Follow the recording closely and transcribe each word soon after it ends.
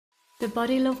The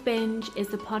Body Love Binge is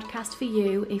the podcast for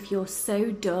you if you're so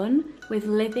done with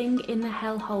living in the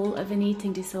hellhole of an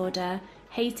eating disorder,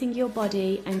 hating your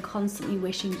body and constantly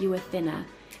wishing you were thinner.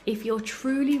 If you're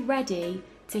truly ready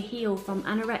to heal from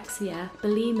anorexia,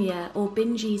 bulimia or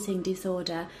binge eating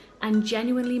disorder and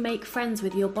genuinely make friends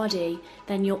with your body,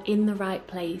 then you're in the right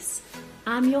place.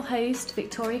 I'm your host,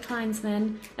 Victoria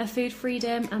Kleinsman, a food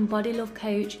freedom and body love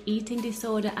coach, eating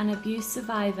disorder and abuse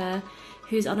survivor,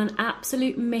 who's on an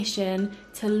absolute mission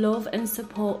to love and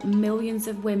support millions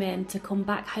of women to come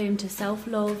back home to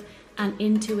self-love and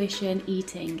intuition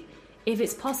eating. If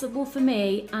it's possible for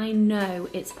me, I know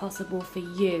it's possible for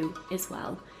you as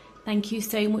well. Thank you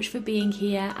so much for being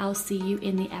here. I'll see you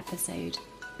in the episode.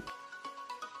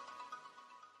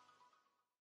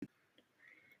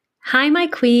 Hi, my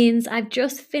queens. I've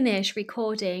just finished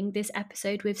recording this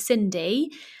episode with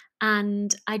Cindy,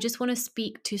 and I just want to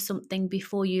speak to something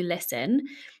before you listen.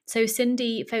 So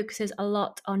Cindy focuses a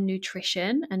lot on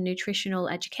nutrition and nutritional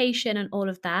education and all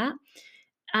of that.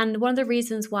 And one of the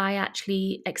reasons why I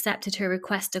actually accepted her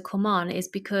request to come on is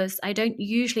because I don't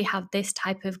usually have this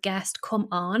type of guest come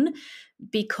on,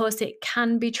 because it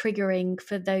can be triggering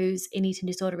for those in eating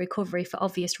disorder recovery for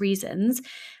obvious reasons.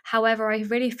 However, I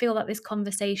really feel that this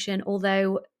conversation,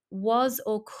 although was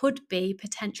or could be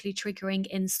potentially triggering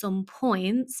in some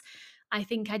points, I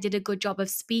think I did a good job of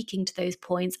speaking to those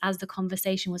points as the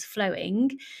conversation was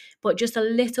flowing. But just a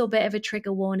little bit of a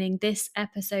trigger warning, this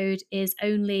episode is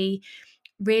only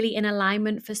really in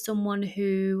alignment for someone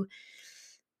who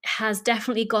has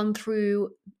definitely gone through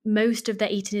most of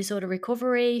their eating disorder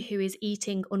recovery, who is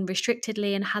eating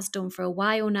unrestrictedly and has done for a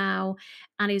while now,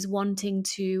 and is wanting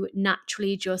to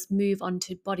naturally just move on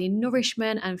to body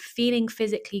nourishment and feeling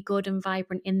physically good and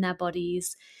vibrant in their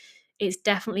bodies. It's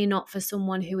definitely not for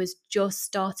someone who has just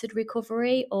started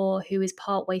recovery or who is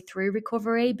partway through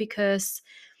recovery, because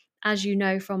as you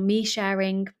know from me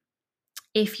sharing,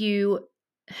 if you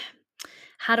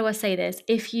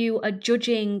are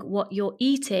judging what you're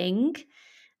eating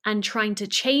and trying to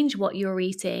change what you're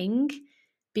eating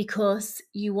because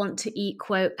you want to eat,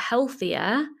 quote,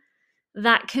 healthier,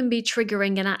 that can be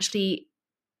triggering and actually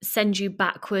send you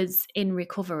backwards in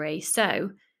recovery.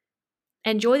 So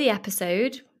enjoy the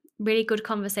episode. Really good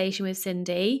conversation with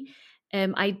Cindy.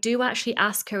 I do actually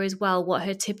ask her as well what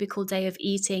her typical day of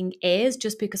eating is,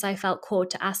 just because I felt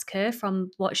called to ask her from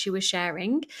what she was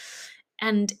sharing.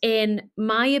 And in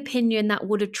my opinion, that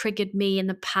would have triggered me in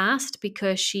the past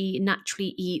because she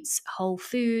naturally eats whole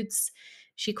foods.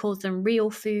 She calls them real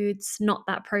foods. Not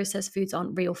that processed foods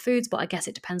aren't real foods, but I guess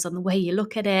it depends on the way you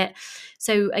look at it.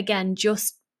 So again,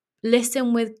 just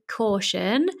listen with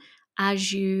caution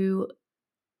as you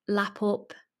lap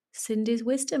up Cindy's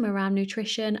wisdom around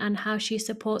nutrition and how she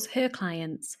supports her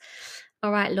clients.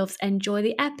 All right, loves, enjoy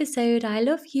the episode. I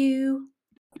love you.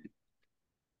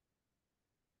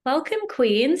 Welcome,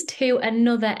 Queens, to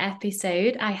another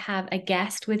episode. I have a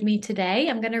guest with me today.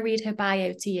 I'm going to read her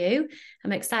bio to you.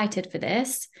 I'm excited for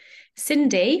this.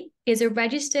 Cindy is a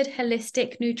registered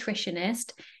holistic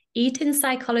nutritionist, eating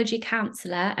psychology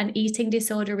counselor, and eating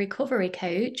disorder recovery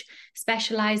coach,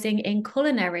 specializing in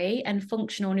culinary and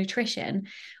functional nutrition,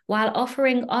 while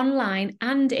offering online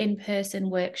and in-person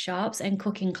workshops and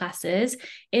cooking classes,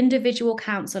 individual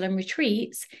counsel and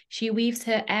retreats. She weaves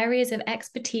her areas of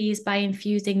expertise by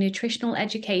infusing nutritional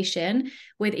education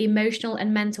with emotional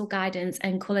and mental guidance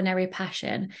and culinary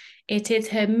passion. It is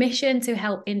her mission to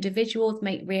help individuals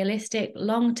make realistic,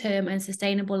 long-term and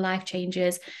sustainable life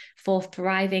changes for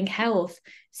thriving health.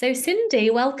 So Cindy,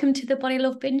 welcome to the Body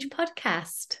Love Binge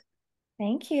podcast.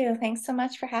 Thank you. Thanks so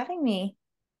much for having me.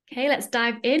 Okay, let's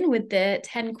dive in with the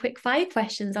 10 quick fire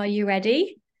questions. Are you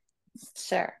ready?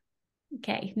 Sure.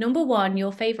 Okay, number 1,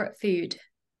 your favorite food?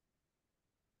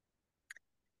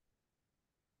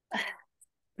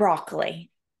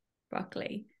 Broccoli.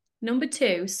 Broccoli. Number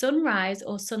 2, sunrise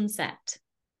or sunset?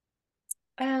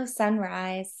 Oh,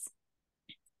 sunrise.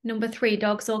 Number 3,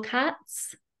 dogs or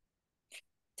cats?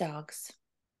 Dogs.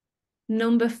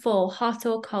 Number 4, hot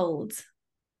or cold?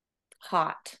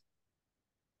 Hot.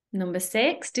 Number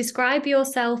 6, describe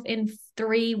yourself in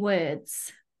 3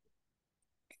 words.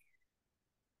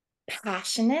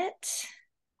 Passionate,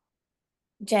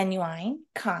 genuine,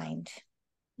 kind.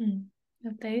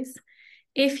 Love those.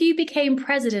 If you became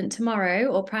president tomorrow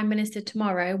or prime minister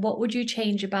tomorrow, what would you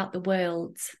change about the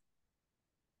world?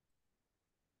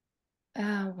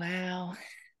 Oh, wow.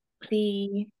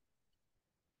 The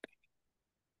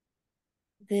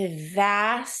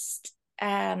vast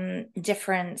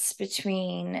difference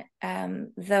between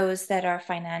those that are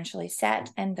financially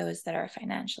set and those that are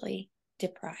financially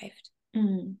deprived.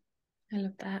 I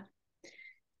love that.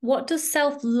 What does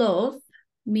self-love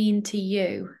mean to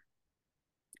you?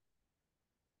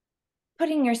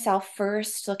 Putting yourself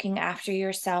first, looking after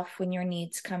yourself when your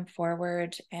needs come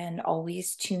forward, and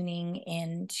always tuning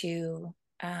into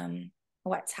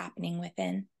what's happening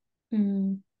within.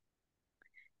 Mm.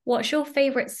 What's your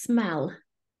favorite smell?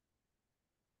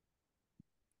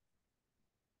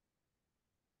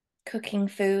 Cooking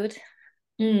food.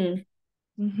 Mm.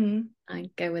 Mm-hmm. I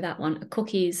go with that one.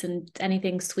 Cookies and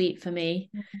anything sweet for me.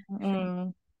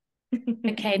 Mm.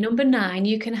 Okay, number 9.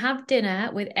 You can have dinner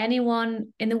with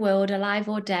anyone in the world, alive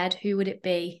or dead. Who would it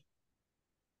be?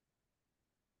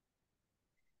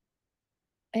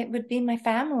 It would be my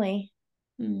family.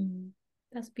 Mm,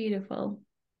 that's beautiful.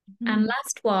 And Mhm.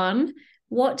 last one,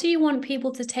 what do you want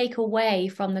people to take away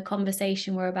from the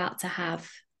conversation we're about to have?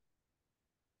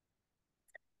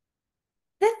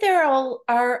 That there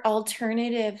are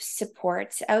alternative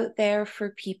supports out there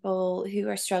for people who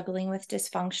are struggling with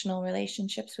dysfunctional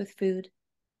relationships with food.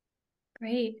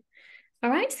 Great.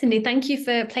 All right, Cindy, thank you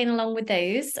for playing along with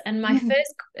those. And my Mhm.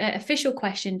 first official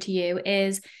question to you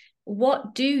is,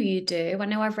 what do you do? I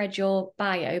know I've read your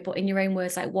bio, but in your own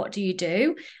words, like, what do you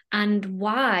do? And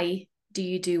why do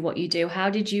you do what you do? How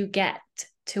did you get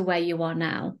to where you are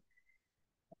now?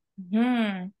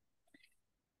 Mhm.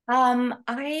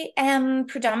 I am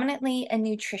predominantly a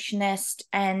nutritionist,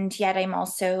 and yet I'm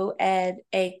also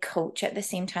a coach at the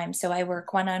same time. So I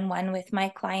work one-on-one with my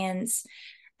clients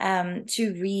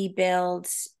to rebuild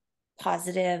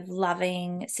positive,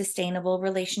 loving, sustainable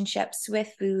relationships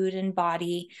with food and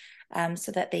body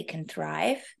so that they can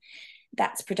thrive.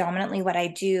 That's predominantly what I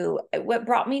do. What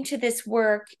brought me to this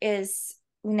work is,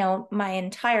 my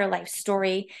entire life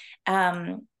story.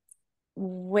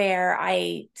 Where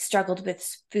I struggled with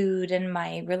food and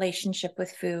my relationship with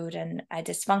food and a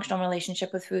dysfunctional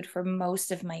relationship with food for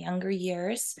most of my younger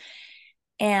years.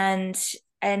 And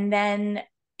and then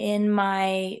in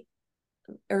my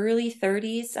early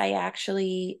 30s, I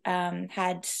actually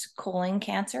had colon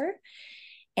cancer.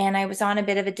 And I was on a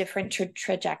bit of a different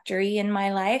trajectory in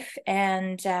my life,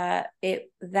 and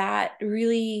it that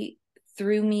really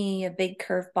threw me a big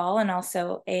curveball and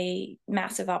also a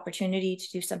massive opportunity to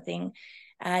do something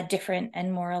different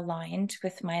and more aligned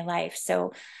with my life.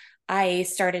 So I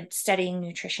started studying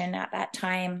nutrition at that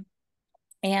time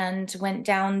and went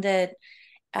down the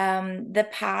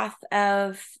path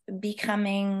of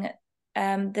becoming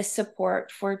the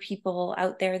support for people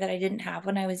out there that I didn't have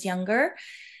when I was younger,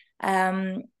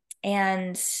 um,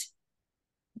 and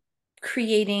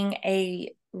creating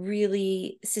a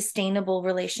really sustainable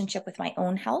relationship with my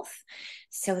own health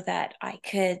so that I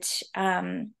could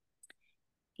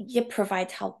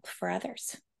provide help for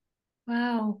others.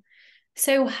 Wow.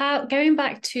 So how going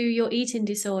back to your eating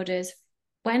disorders,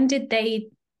 when did they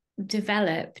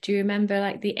develop? Do you remember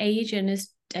like the age and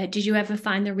did you ever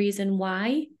find the reason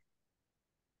why?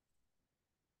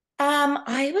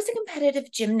 I was a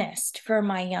competitive gymnast for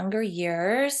my younger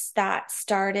years. That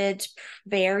started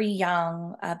very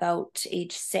young, about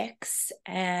age 6,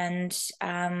 and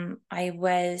I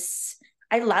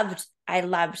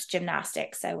loved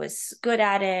gymnastics. I was good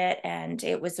at it, and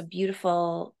it was a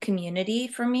beautiful community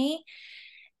for me.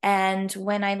 And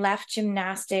when I left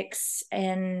gymnastics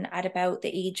in at about the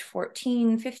age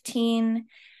 14, 15,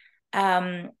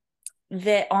 um,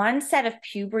 the onset of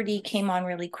puberty came on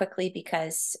really quickly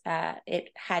because it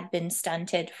had been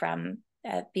stunted from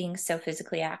being so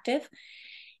physically active.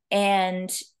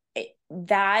 And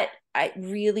that I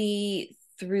really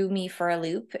threw me for a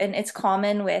loop. And it's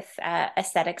common with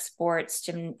aesthetic sports,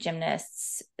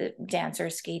 gymnasts,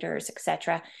 dancers, skaters,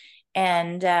 etc.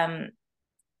 And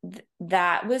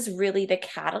that was really the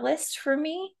catalyst for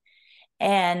me.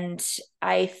 And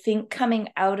I think coming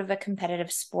out of a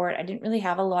competitive sport, I didn't really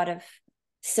have a lot of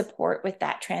support with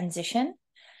that transition.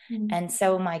 Mm. And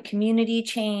so my community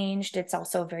changed. It's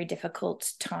also a very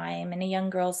difficult time in a young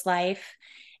girl's life.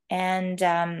 And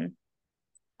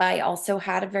I also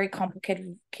had a very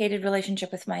complicated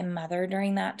relationship with my mother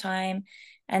during that time.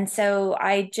 And so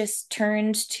I just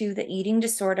turned to the eating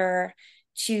disorder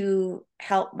to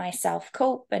help myself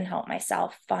cope and help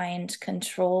myself find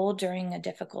control during a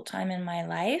difficult time in my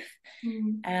life.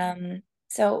 Mm.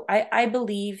 So I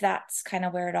believe that's kind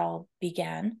of where it all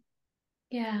began.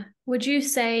 Yeah. Would you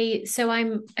say, so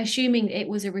I'm assuming it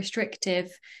was a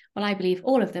restrictive, well, I believe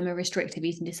all of them are restrictive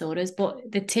eating disorders, but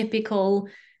the typical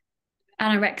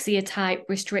anorexia type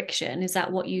restriction, is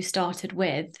that what you started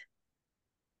with?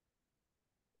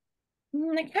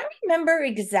 I can't remember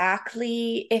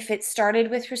exactly if it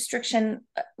started with restriction.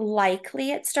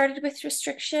 Likely it started with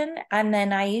restriction, and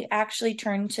then I actually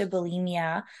turned to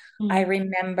bulimia. I Mm.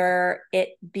 remember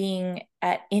it being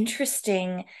an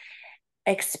interesting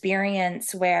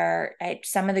experience where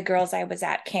some of the girls, I was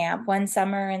at camp one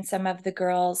summer, and some of the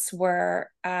girls were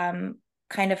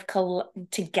kind of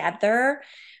together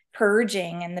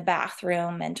purging in the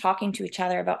bathroom and talking to each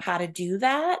other about how to do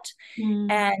that. Mm.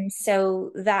 And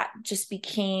so that just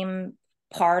became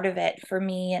part of it for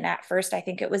me. And at first, I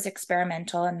think it was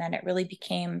experimental, and then it really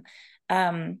became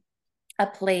um, a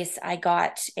place I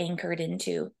got anchored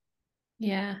into.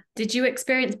 Yeah. Did you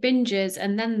experience binges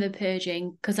and then the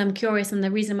purging? Because I'm curious, and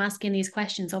the reason I'm asking these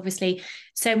questions, obviously,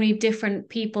 so many different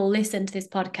people listen to this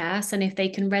podcast, and if they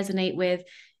can resonate with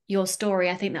your story,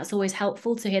 I think that's always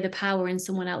helpful to hear the power in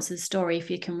someone else's story if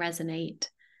you can resonate.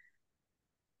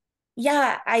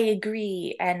 Yeah, I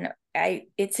agree. And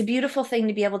it's a beautiful thing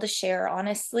to be able to share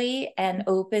honestly and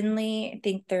openly. I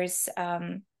think there's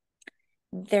a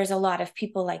lot of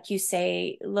people, like you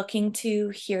say, looking to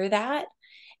hear that.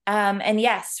 And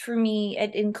yes, for me,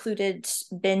 it included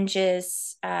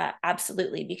binges,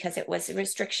 absolutely, because it was a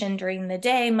restriction during the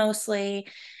day mostly.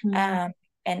 Mm. Um,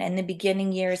 and in the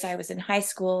beginning years, I was in high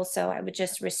school, so I would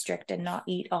just restrict and not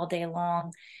eat all day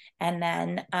long. And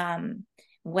then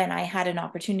when I had an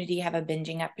opportunity, have a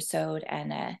binging episode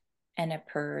and a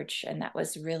purge, and that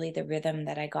was really the rhythm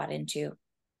that I got into.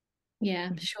 Yeah,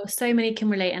 I'm sure so many can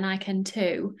relate, and I can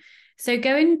too. So,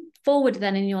 going forward,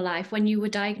 then in your life, when you were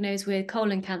diagnosed with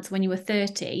colon cancer when you were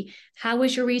 30, how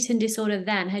was your eating disorder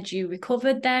then? Had you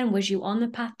recovered then? Was you on the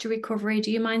path to recovery? Do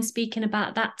you mind speaking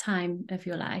about that time of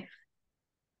your life?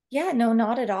 Yeah, no,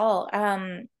 not at all.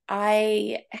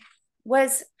 I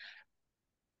was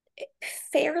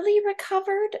fairly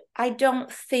recovered. I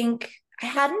don't think I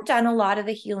hadn't done a lot of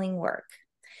the healing work.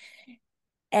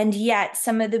 And yet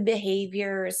some of the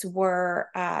behaviors were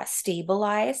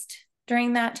stabilized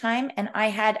during that time. And I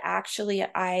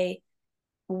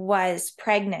was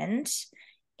pregnant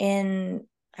in,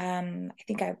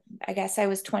 I guess I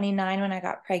was 29 when I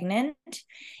got pregnant.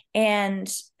 And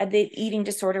the eating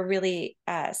disorder really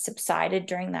subsided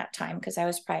during that time because I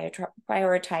was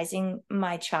prioritizing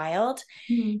my child.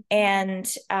 Mm. And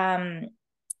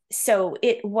so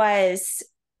it was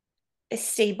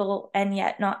stable and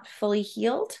yet not fully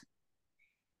healed.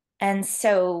 And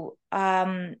so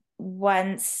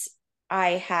once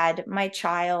I had my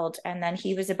child, and then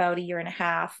he was about a year and a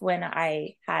half when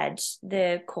I had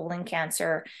the colon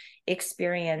cancer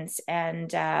experience. And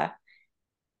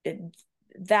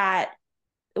that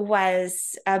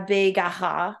was a big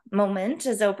aha moment,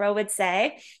 as Oprah would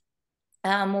say,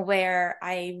 where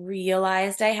I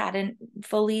realized I hadn't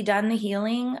fully done the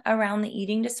healing around the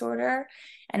eating disorder.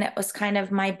 And it was kind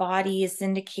of my body's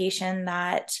indication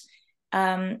that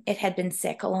it had been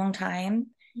sick a long time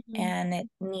Mm. and it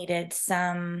needed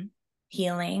some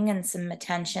healing and some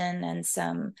attention and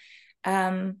some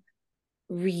um,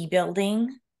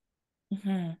 rebuilding.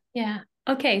 Mm-hmm. Yeah.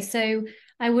 Okay. So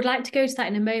I would like to go to that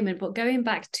in a moment, but going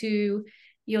back to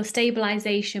your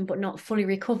stabilization but not fully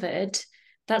recovered,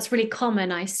 that's really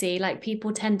common, I see. Like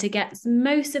people tend to get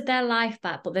most of their life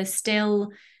back, but there's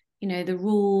still, the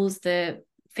rules, the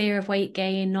fear of weight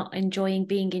gain, not enjoying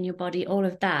being in your body, all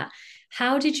of that.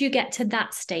 How did you get to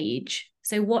that stage?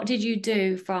 So what did you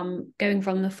do from going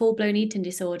from the full-blown eating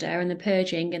disorder and the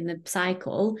purging and the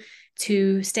cycle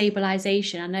to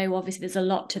stabilization? I know obviously there's a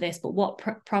lot to this, but what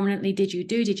prominently did you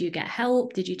do? Did you get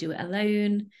help? Did you do it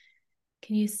alone?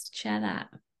 Can you share that?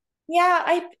 Yeah,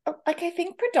 I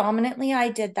think predominantly I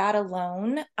did that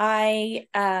alone. I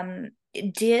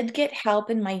did get help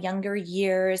in my younger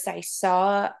years. I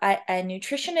saw a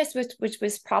nutritionist, which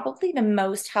was probably the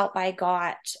most help I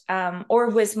got, or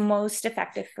was most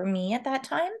effective for me at that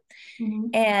time. Mhm.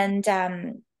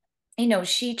 And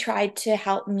she tried to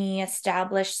help me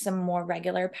establish some more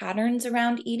regular patterns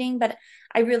around eating, but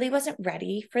I really wasn't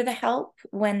ready for the help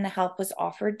when the help was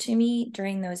offered to me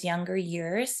during those younger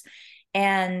years.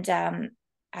 And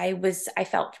I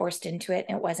felt forced into it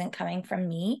and it wasn't coming from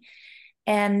me.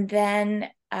 And then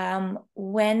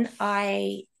when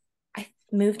I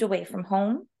moved away from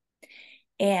home,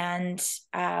 and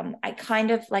I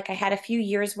kind of like I had a few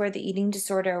years where the eating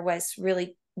disorder was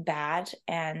really bad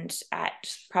and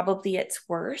at probably its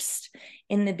worst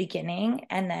in the beginning.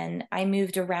 And then I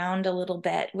moved around a little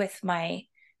bit with my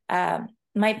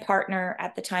partner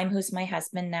at the time, who's my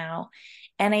husband now.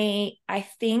 And I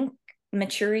think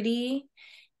maturity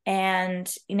and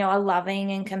a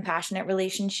loving and compassionate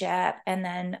relationship, and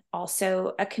then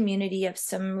also a community of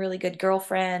some really good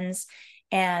girlfriends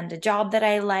and a job that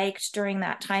I liked during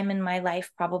that time in my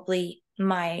life, probably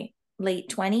my late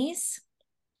 20s,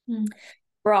 Mm.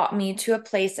 brought me to a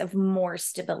place of more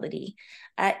stability.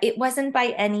 It wasn't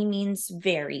by any means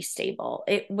very stable.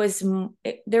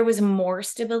 There was more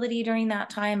stability during that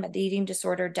time, but the eating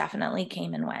disorder definitely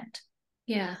came and went.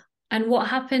 Yeah. And what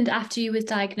happened after you was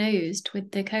diagnosed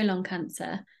with the colon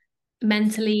cancer?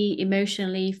 Mentally,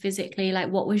 emotionally, physically, like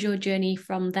what was your journey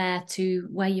from there to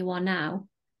where you are now?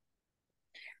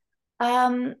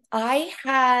 I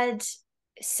had,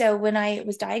 so when I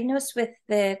was diagnosed with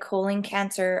the colon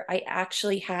cancer, I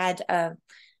actually had a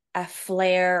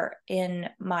flare in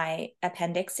my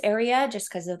appendix area just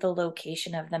because of the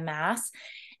location of the mass.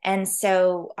 And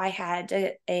so I had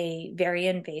a very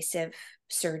invasive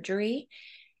surgery.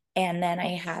 And then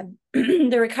I had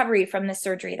the recovery from the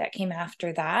surgery that came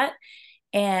after that.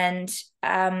 And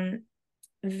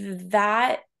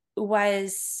that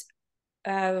was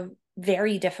uh,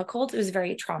 very difficult. It was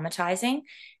very traumatizing.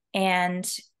 And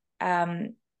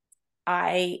um,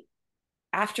 I,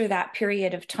 after that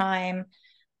period of time,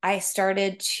 I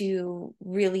started to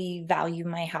really value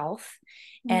my health.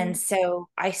 And Mm. so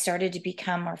I started to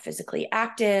become more physically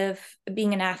active.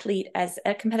 Being an athlete as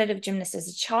a competitive gymnast as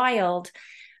a child,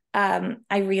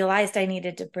 I realized I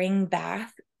needed to bring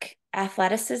back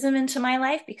athleticism into my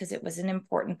life because it was an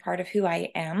important part of who I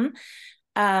am.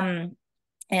 Um,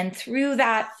 and through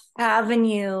that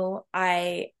avenue,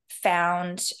 I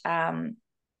found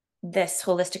this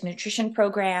holistic nutrition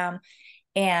program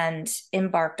and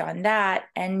embarked on that.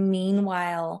 And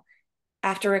meanwhile,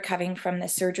 after recovering from the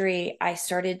surgery, I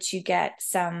started to get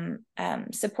some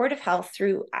supportive help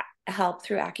through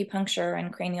acupuncture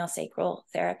and cranial sacral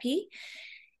therapy.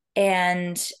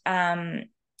 And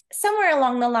somewhere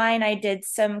along the line, I did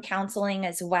some counseling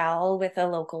as well with a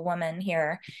local woman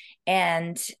here.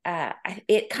 And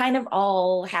it kind of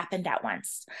all happened at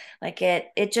once. Like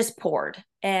it just poured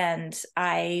and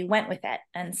I went with it.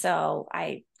 And so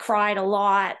I cried a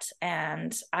lot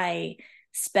and I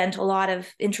spent a lot of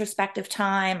introspective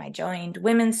time. I joined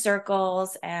women's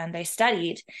circles and I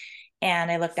studied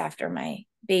and I looked after my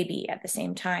baby at the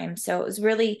same time. So it was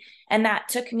really, and that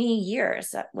took me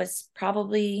years. That was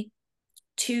probably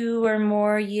 2 or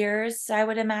more years, I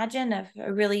would imagine, of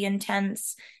a really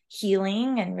intense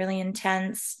healing and really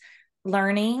intense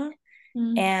learning.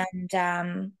 Mm.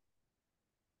 And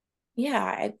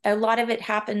yeah, a lot of it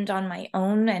happened on my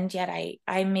own. And yet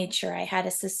I made sure I had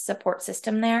a support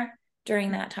system there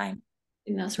during that time.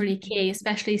 Think that's really key,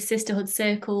 especially sisterhood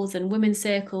circles and women's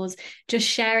circles, just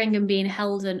sharing and being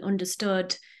held and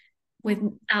understood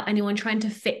without anyone trying to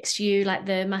fix you like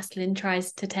the masculine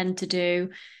tries to tend to do.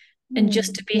 And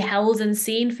just Mm. to be held and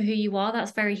seen for who you are,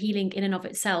 that's very healing in and of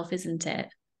itself, isn't it?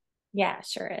 Yeah,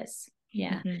 sure is.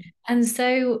 Yeah. Mhm. And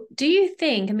so, do you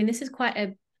think, I mean, this is quite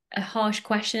a harsh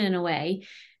question in a way,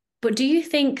 but do you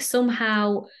think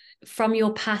somehow from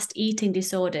your past eating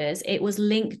disorders, it was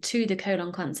linked to the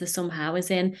colon cancer somehow, as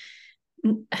in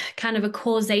kind of a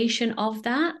causation of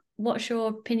that? What's your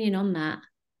opinion on that?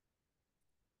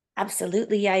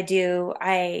 Absolutely, I do.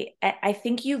 I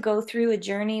think you go through a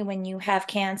journey when you have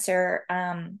cancer.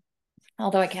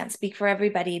 Although I can't speak for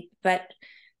everybody, but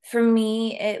for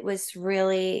me, it was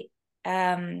really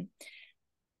I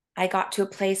got to a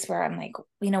place where I'm like,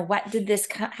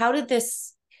 how did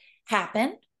this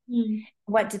happen? Mm.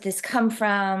 What did this come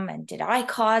from? And did I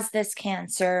cause this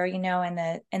cancer?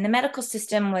 And the medical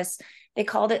system was, they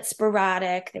called it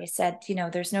sporadic. They said,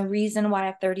 there's no reason why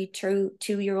a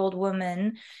 32-year-old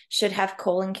woman should have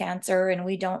colon cancer, and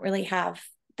we don't really have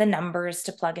the numbers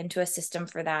to plug into a system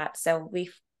for that. So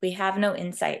we have no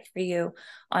insight for you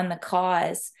on the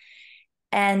cause.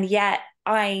 And yet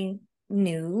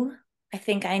knew, I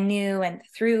think I knew, and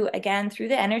through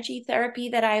the energy therapy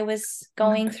that I was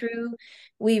going through,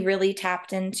 we really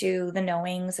tapped into the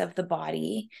knowings of the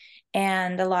body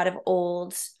and a lot of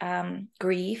old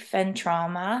grief and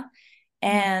trauma. Mm.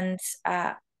 And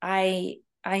I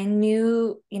I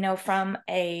knew, from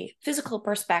a physical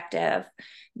perspective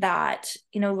that,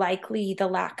 likely the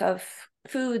lack of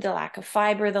food, the lack of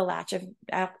fiber, the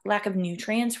lack of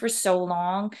nutrients for so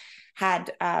long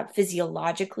had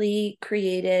physiologically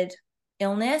created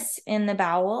illness in the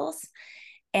bowels.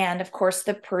 And of course,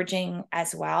 the purging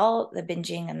as well, the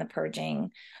binging and the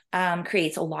purging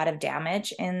creates a lot of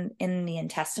damage in the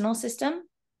intestinal system.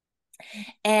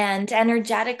 And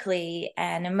energetically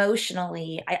and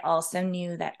emotionally, I also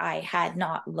knew that I had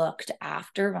not looked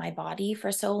after my body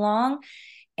for so long.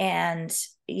 And,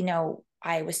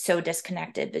 I was so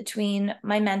disconnected between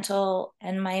my mental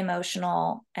and my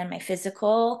emotional and my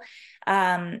physical,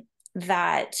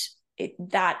 that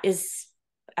that is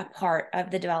a part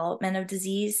of the development of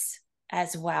disease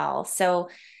as well. So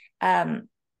I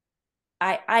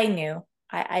knew,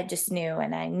 I just knew,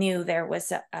 and I knew there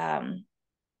was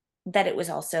that it was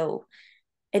also,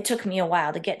 it took me a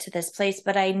while to get to this place,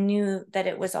 but I knew that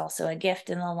it was also a gift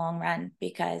in the long run,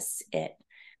 because it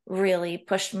really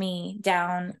pushed me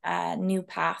down a new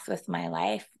path with my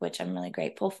life, which I'm really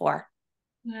grateful for.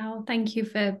 Well, thank you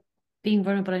for being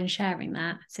vulnerable and sharing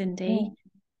that, Cindy.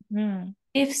 Mm-hmm.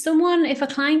 If a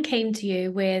client came to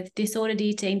you with disordered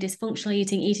eating, dysfunctional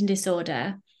eating, eating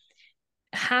disorder,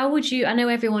 how would you, I know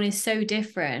everyone is so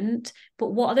different,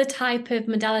 but what are the type of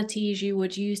modalities you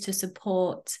would use to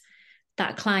support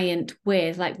that client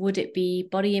with? Like, would it be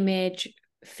body image,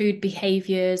 food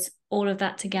behaviors, all of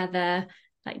that together?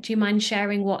 Like, do you mind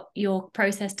sharing what your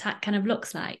process kind of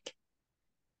looks like?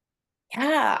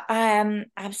 Yeah,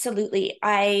 absolutely.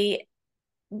 I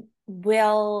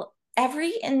will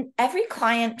every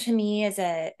client to me is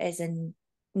a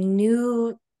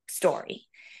new story.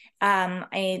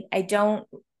 I don't,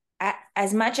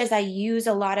 as much as I use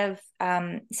a lot of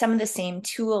some of the same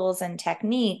tools and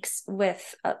techniques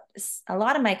with a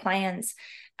lot of my clients,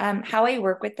 how I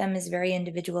work with them is very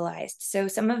individualized. So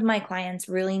some of my clients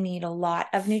really need a lot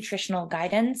of nutritional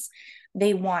guidance.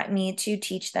 They want me to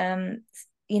teach them,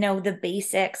 the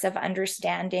basics of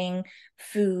understanding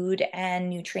food and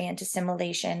nutrient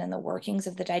assimilation and the workings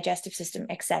of the digestive system,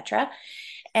 etc.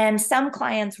 And some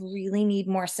clients really need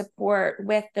more support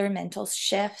with their mental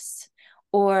shifts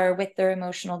or with their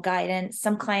emotional guidance.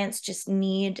 Some clients just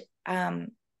need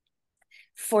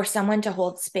for someone to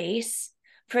hold space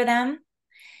for them.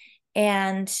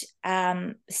 And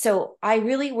so I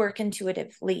really work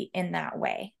intuitively in that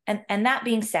way. And that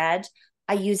being said,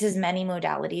 I use as many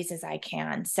modalities as I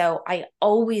can. So I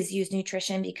always use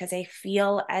nutrition, because I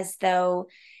feel as though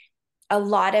a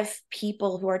lot of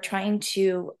people who are trying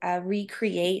to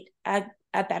recreate a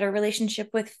better relationship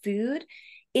with food,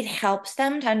 it helps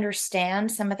them to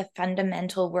understand some of the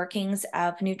fundamental workings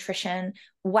of nutrition,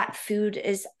 what food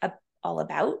is all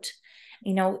about,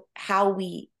 how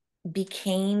we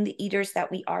became the eaters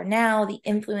that we are now, the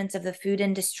influence of the food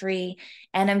industry.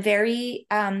 And I'm very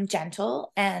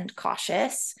gentle and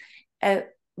cautious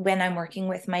when I'm working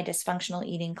with my dysfunctional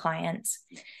eating clients.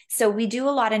 So we do a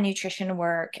lot of nutrition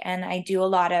work, and I do a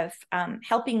lot of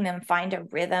helping them find a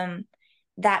rhythm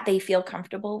that they feel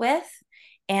comfortable with,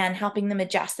 and helping them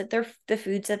adjust the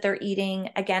foods that they're eating,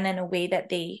 again, in a way that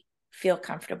they feel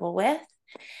comfortable with.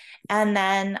 And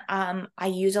then I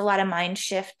use a lot of mind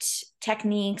shift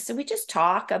techniques. So we just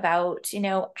talk about,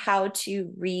 how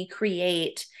to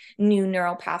recreate new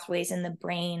neural pathways in the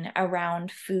brain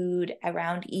around food,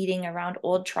 around eating, around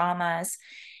old traumas.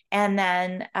 And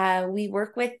then we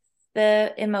work with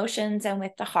the emotions and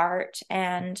with the heart.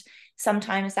 And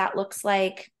sometimes that looks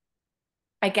like,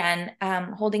 again,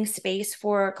 holding space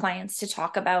for clients to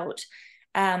talk about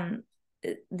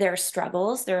their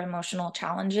struggles, their emotional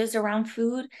challenges around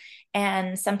food.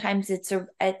 And sometimes it's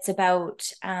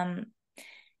about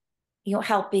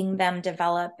helping them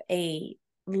develop a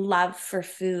love for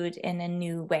food in a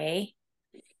new way.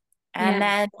 And Yeah.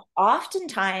 then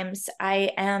oftentimes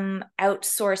I am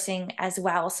outsourcing as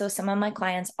well. So some of my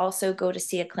clients also go to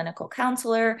see a clinical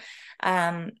counselor.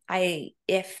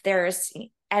 If there's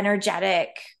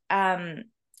energetic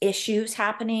issues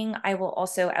happening, I will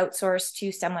also outsource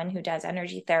to someone who does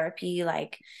energy therapy,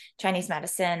 like Chinese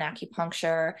medicine,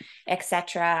 acupuncture,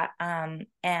 etc.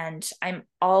 And I'm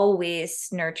always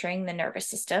nurturing the nervous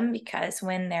system, because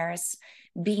when there's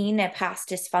been a past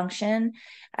dysfunction,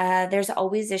 there's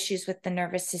always issues with the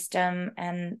nervous system.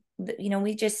 And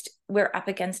we're up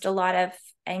against a lot of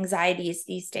anxieties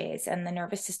these days, and the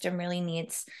nervous system really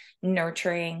needs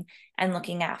nurturing and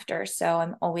looking after. So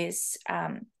I'm always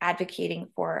advocating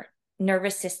for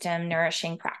nervous system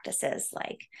nourishing practices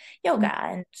like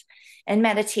yoga and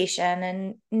meditation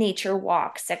and nature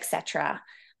walks, etc.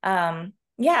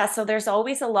 Yeah, so there's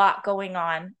always a lot going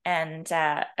on, and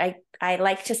I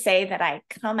like to say that I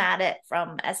come at it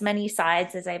from as many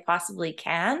sides as I possibly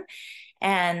can,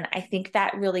 and I think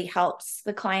that really helps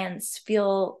the clients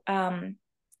feel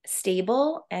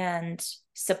stable and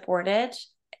supported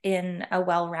in a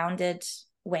well-rounded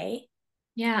way.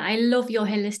 Yeah, I love your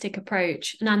holistic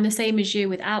approach. And I'm the same as you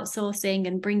with outsourcing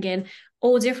and bringing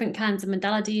all different kinds of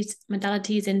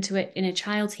modalities into it, in a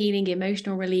child's healing,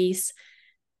 emotional release,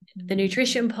 the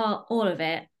nutrition part, all of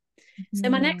it. So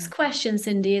my next Mm-hmm. question,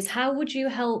 Cindy, is how would you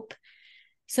help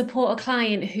support a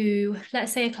client who,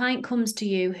 let's say a client comes to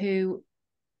you who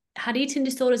had eating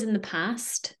disorders in the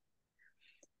past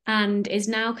and is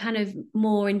now kind of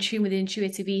more in tune with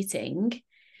intuitive eating,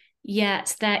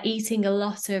 yet they're eating a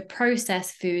lot of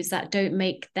processed foods that don't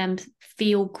make them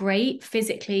feel great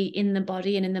physically in the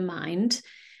body and in the mind.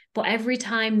 But every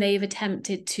time they've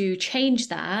attempted to change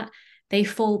that, they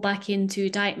fall back into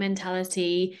diet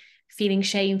mentality, feeling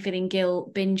shame, feeling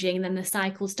guilt, binging, and then the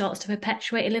cycle starts to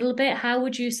perpetuate a little bit. How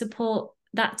would you support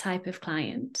that type of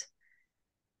client?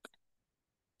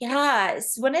 Yeah,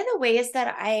 it's one of the ways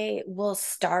that I will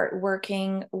start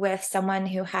working with someone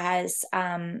who has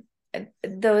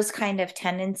those kind of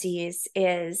tendencies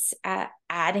is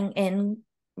adding in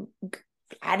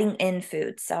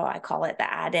food. So I call it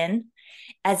the add in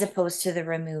as opposed to the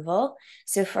removal.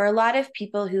 So for a lot of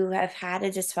people who have had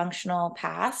a dysfunctional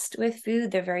past with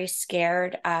food, they're very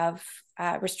scared of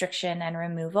restriction and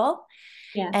removal.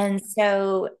 Yeah. And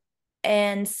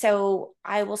so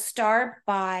I will start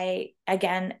by,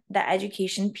 again, the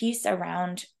education piece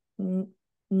around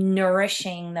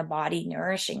nourishing the body,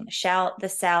 nourishing the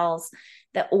cells,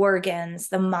 the organs,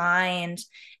 the mind,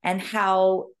 and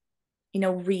how,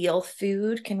 real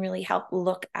food can really help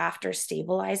look after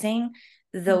stabilizing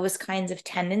those kinds of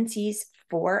tendencies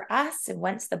for us. And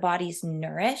once the body's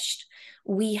nourished,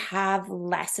 we have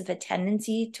less of a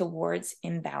tendency towards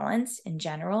imbalance in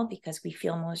general because we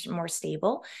feel more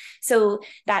stable. So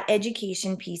that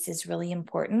education piece is really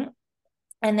important.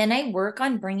 And then I work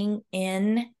on bringing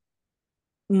in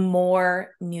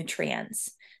more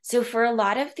nutrients. So for a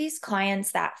lot of these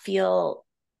clients that feel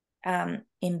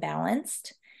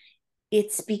imbalanced,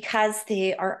 it's because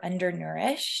they are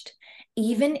undernourished.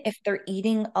 Even if they're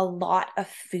eating a lot of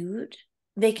food,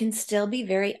 they can still be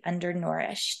very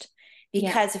undernourished. Yeah.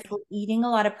 Because if we're eating a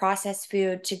lot of processed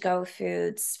food, to-go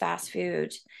foods, fast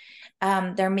food,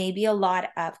 there may be a lot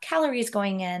of calories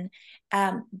going in,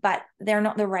 but they're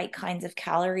not the right kinds of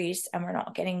calories, and we're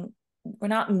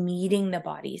not meeting the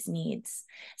body's needs.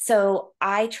 So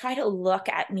I try to look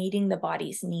at meeting the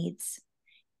body's needs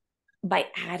by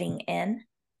adding in.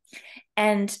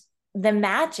 And the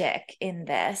magic in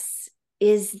this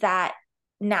is that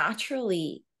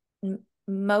naturally,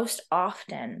 most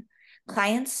often,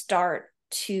 clients start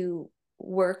to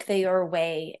work their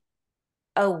way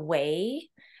away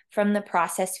from the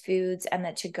processed foods and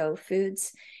the to-go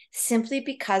foods simply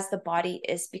because the body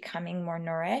is becoming more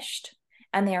nourished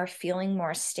and they are feeling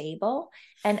more stable.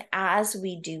 And as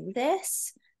we do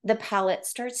this, the palate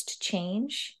starts to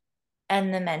change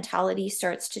and the mentality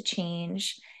starts to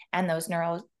change and those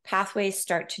neural pathways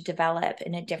start to develop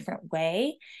in a different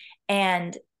way.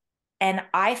 And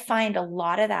I find a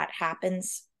lot of that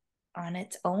happens on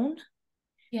its own,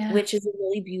 Yeah. which is a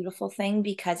really beautiful thing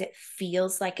because it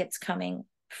feels like it's coming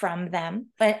from them,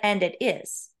 and it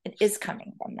is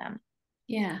coming from them.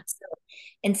 Yeah. So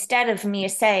instead of me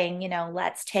saying,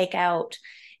 let's take out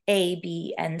A,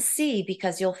 B, and C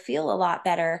because you'll feel a lot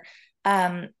better,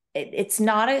 it's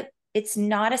not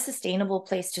a sustainable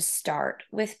place to start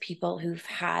with people who've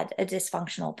had a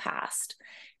dysfunctional past.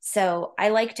 So I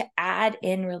like to add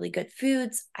in really good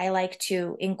foods. I like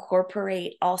to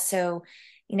incorporate also,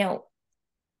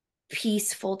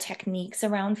 peaceful techniques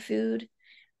around food,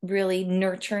 really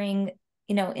nurturing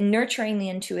the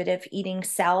intuitive eating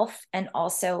self, and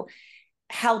also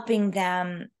helping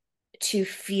them to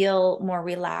feel more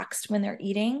relaxed when they're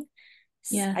eating.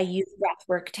 Yeah. I use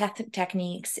breathwork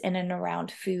techniques in and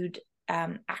around food,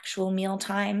 actual meal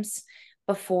times,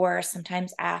 before,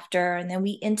 sometimes after. And then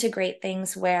we integrate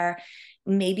things where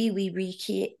maybe we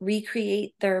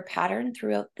recreate their pattern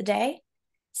throughout the day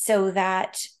so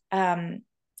that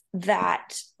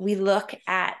we look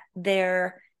at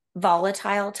their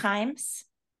volatile times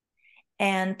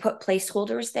and put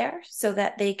placeholders there so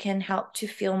that they can help to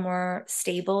feel more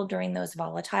stable during those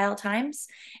volatile times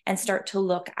and start to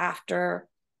look after,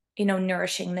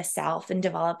 nourishing the self and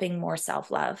developing more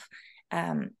self-love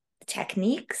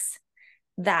techniques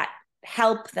that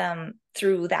help them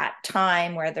through that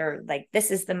time where they're like,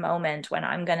 this is the moment when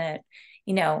I'm going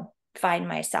to, find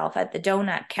myself at the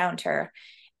donut counter.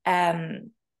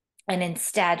 And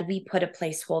instead we put a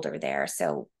placeholder there.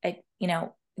 So it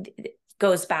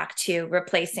goes back to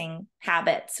replacing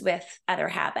habits with other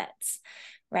habits,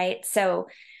 right? So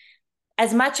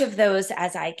as much of those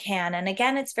as I can. And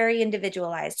again, it's very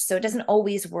individualized. So it doesn't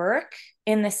always work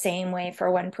in the same way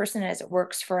for one person as it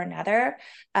works for another.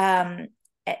 And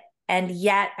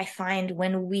yet I find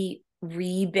when we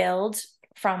rebuild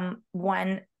from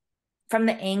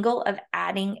the angle of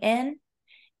adding in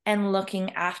and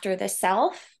looking after the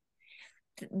self,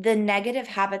 the negative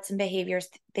habits and behaviors,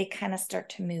 they kind of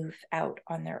start to move out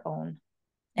on their own.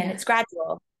 And Yeah. it's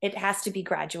gradual. It has to be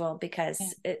gradual Yeah.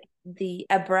 because the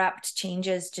abrupt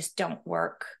changes just don't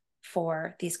work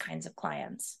for these kinds of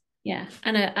clients. Yeah.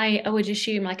 And I would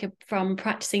assume like from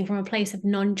practicing from a place of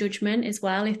non-judgment as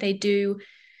well, if they do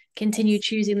continue Yes.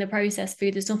 choosing the processed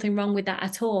food, there's nothing wrong with that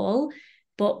at all.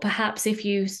 But perhaps if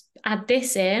you add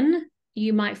this in,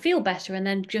 you might feel better. And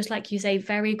then just like you say,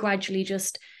 very gradually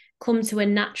just come to a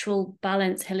natural,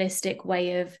 balanced, holistic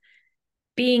way of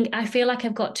being. I feel like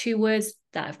I've got two words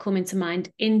that have come into mind: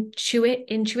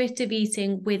 intuitive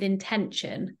eating with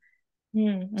intention,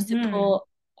 Mm-hmm. support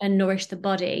and nourish the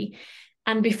body.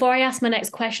 And before I ask my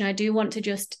next question, I do want to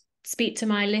just speak to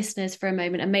my listeners for a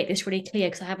moment and make this really clear,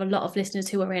 because I have a lot of listeners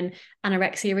who are in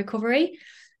anorexia recovery,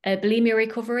 bulimia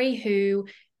recovery, who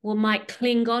might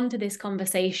cling on to this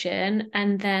conversation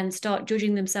and then start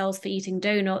judging themselves for eating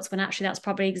donuts when actually that's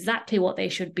probably exactly what they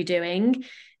should be doing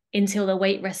until the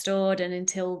weight restored and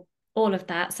until all of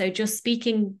that. So just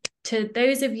speaking to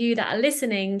those of you that are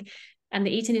listening and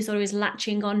the eating disorder is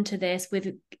latching onto this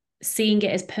with seeing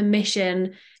it as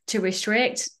permission to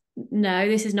restrict. No,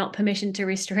 this is not permission to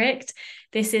restrict.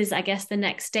 This is, I guess, the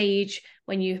next stage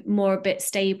when you're more a bit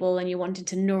stable and you're wanting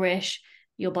to nourish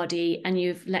your body and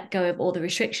you've let go of all the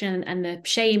restriction and the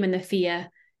shame and the fear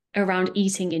around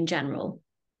eating in general.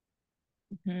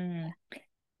 Mm-hmm.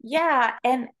 Yeah,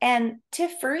 and to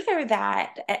further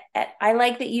that, I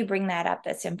like that you bring that up.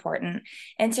 That's important.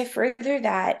 And to further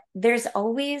that, there's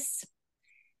always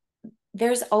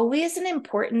an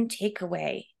important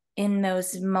takeaway in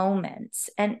those moments.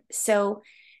 And so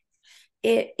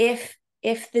if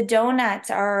the donuts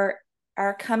are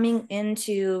coming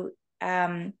into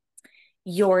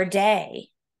your day,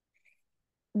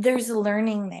 there's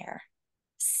learning there.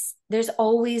 There's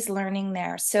always learning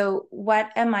there. So what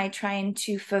am I trying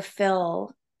to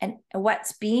fulfill, and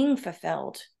what's being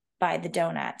fulfilled by the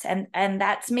donuts? And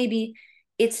that's maybe,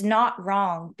 it's not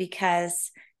wrong,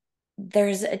 because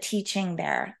there's a teaching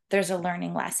there, there's a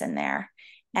learning lesson there,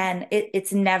 and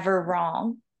it's never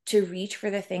wrong to reach for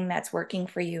the thing that's working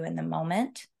for you in the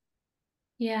moment.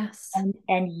 Yes.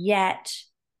 And yet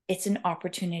it's an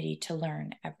opportunity to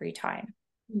learn every time.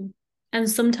 And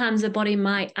sometimes the body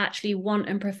might actually want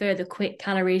and prefer the quick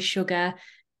calories, sugar,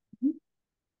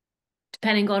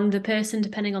 depending on the person,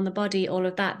 depending on the body, all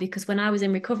of that. Because when I was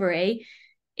in recovery,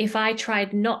 if I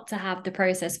tried not to have the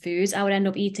processed foods, I would end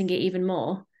up eating it even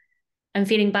more and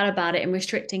feeling bad about it and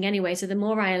restricting anyway. So the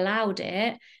more I allowed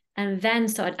it and then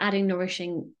started adding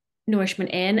nourishment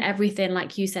in, everything,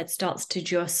 like you said, starts to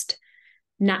just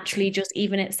naturally just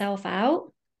even itself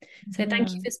out. So thank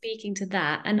you Mm-hmm. for speaking to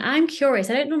that. And I'm curious,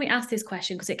 I don't normally ask this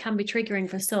question because it can be triggering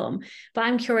for some, but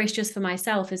I'm curious just for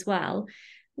myself as well.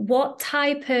 What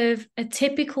type of a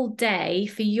typical day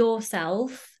for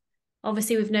yourself,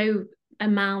 obviously with no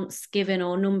amounts given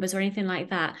or numbers or anything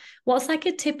like that, what's like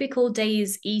a typical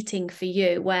day's eating for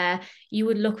you where you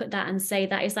would look at that and say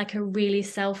that is like a really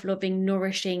self-loving,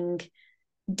 nourishing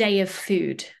day of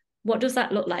food? What does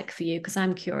that look like for you? Because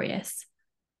I'm curious.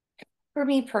 For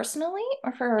me personally,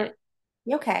 or Yeah. for,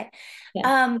 okay.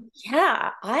 Yeah.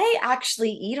 Yeah, I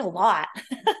actually eat a lot.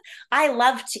 I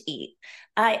love to eat.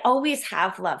 I always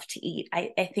have loved to eat.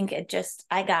 I think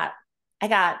I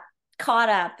got caught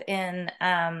up in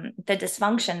the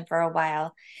dysfunction for a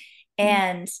while. Mm.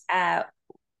 And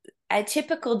a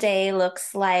typical day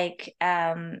looks like,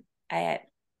 I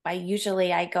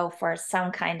I go for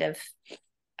some kind of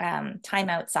time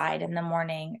outside in the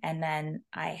morning, and then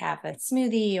I have a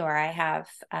smoothie, or I have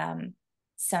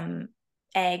some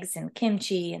eggs and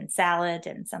kimchi and salad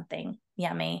and something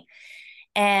yummy.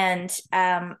 And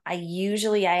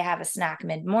I have a snack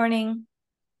mid morning,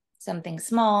 something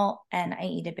small, and I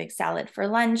eat a big salad for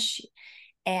lunch.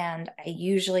 And I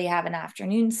usually have an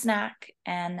afternoon snack,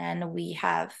 and then we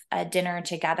have a dinner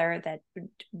together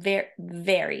that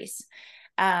varies.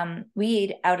 We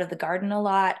eat out of the garden a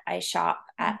lot. I shop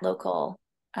at local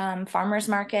farmers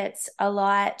markets a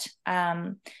lot.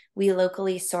 We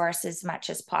locally source as much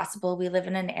as possible. We live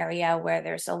in an area where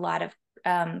there's a lot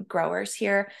of growers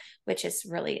here, which is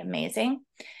really amazing.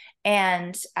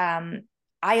 And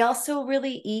I also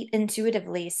really eat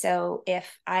intuitively. So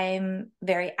if I'm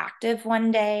very active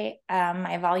one day,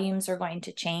 my volumes are going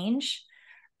to change.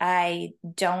 I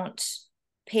don't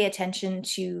pay attention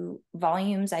to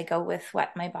volumes. I go with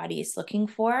what my body is looking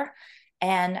for.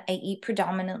 And I eat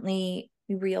predominantly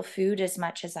real food as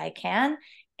much as I can.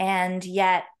 And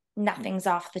yet nothing's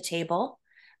off the table.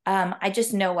 I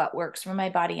just know what works for my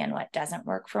body and what doesn't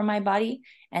work for my body.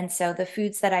 And so the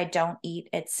foods that I don't eat,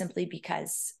 it's simply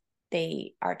because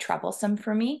they are troublesome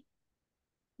for me,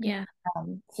 Yeah.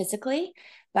 physically.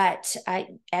 But I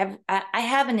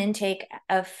have an intake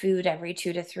of food every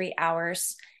 2 to 3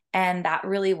 hours. And that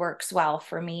really works well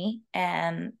for me.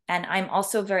 And I'm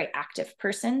also a very active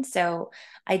person. So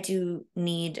I do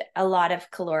need a lot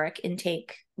of caloric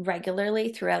intake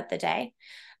regularly throughout the day.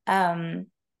 Um,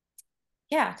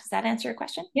 yeah, does that answer your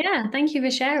question? Yeah, thank you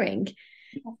for sharing.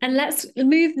 And let's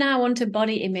move now on to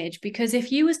body image, because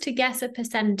if you was to guess a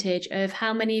percentage of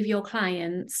how many of your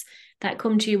clients that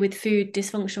come to you with food,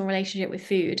 dysfunctional relationship with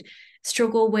food,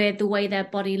 struggle with the way their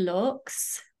body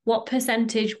looks, what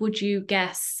percentage would you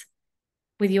guess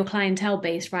with your clientele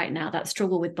base right now that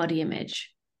struggle with body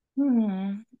image?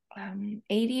 Hmm.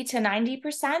 80 to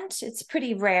 90%. It's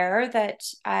pretty rare that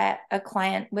a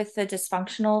client with a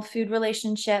dysfunctional food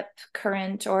relationship,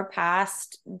 current or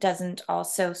past, doesn't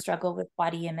also struggle with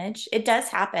body image. It does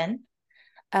happen.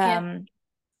 Yeah. Um,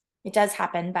 it does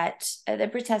happen, but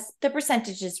the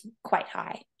percentage is quite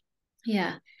high.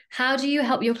 Yeah. How do you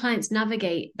help your clients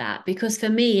navigate that? Because for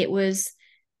me,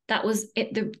 that was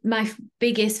it. My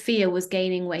biggest fear was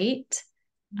gaining weight.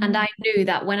 And Mm. I knew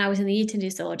that when I was in the eating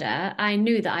disorder, I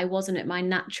knew that I wasn't at my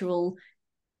natural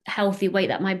healthy weight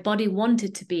that my body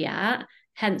wanted to be at,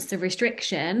 hence the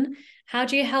restriction. How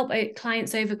do you help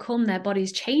clients overcome their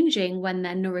bodies changing when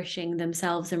they're nourishing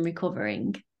themselves and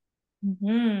recovering?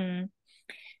 Hmm.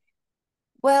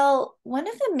 Well, one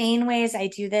of the main ways I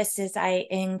do this is I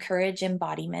encourage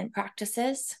embodiment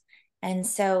practices. And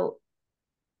so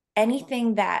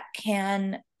anything that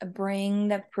can bring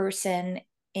the person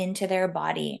into their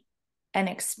body and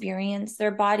experience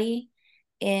their body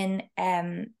in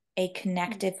a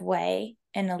connective way,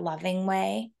 in a loving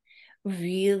way,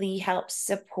 really helps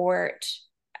support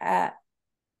uh,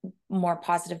 more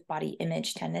positive body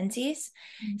image tendencies.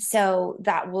 So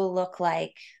that will look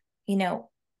like, you know,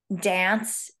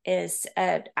 dance is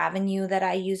an avenue that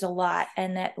I use a lot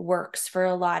and that works for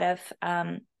a lot of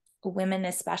women,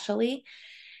 especially.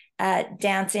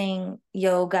 Dancing,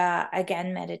 yoga,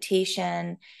 again,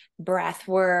 meditation, breath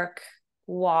work,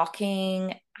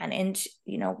 walking, and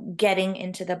getting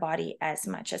into the body as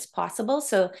much as possible.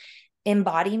 So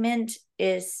embodiment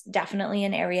is definitely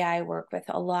an area I work with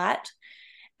a lot.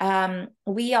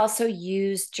 We also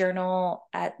use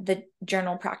the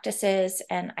journal practices,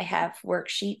 and I have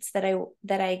worksheets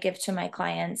that I give to my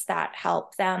clients that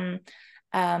help them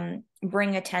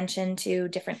bring attention to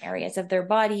different areas of their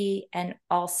body and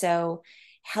also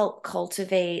help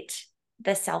cultivate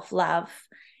the self-love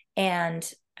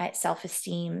and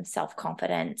self-esteem,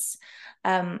 self-confidence.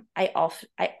 I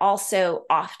also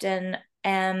often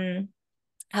am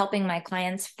helping my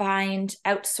clients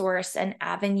outsource an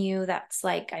avenue that's,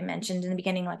 like I mentioned in the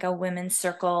beginning, like a women's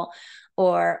circle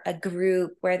or a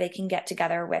group where they can get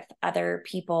together with other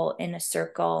people in a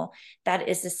circle that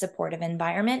is a supportive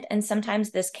environment. And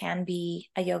sometimes this can be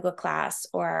a yoga class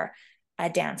or a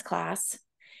dance class.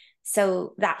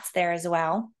 So that's there as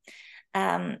well.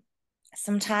 Um,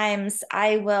 Sometimes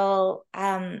I will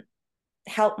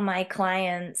help my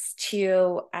clients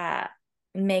to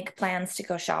make plans to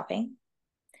go shopping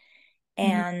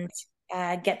Mhm.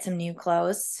 and get some new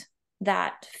clothes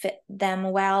that fit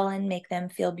them well and make them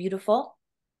feel beautiful.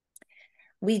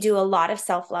 We do a lot of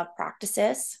self-love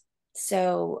practices.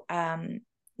 So,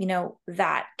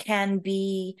 that can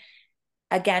be,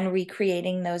 again,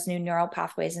 recreating those new neural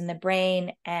pathways in the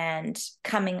brain and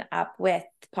coming up with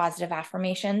positive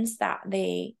affirmations that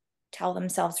they tell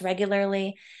themselves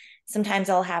regularly. Sometimes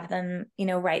I'll have them,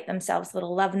 write themselves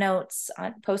little love notes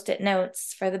on post-it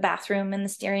notes for the bathroom and the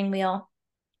steering wheel,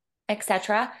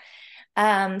 etc.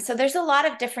 So there's a lot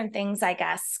of different things, I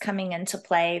guess, coming into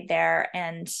play there.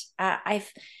 And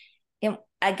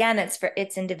again,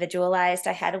 it's individualized.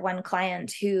 I had one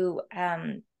client who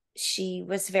she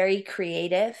was very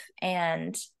creative,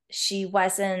 and she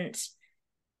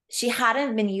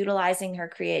hadn't been utilizing her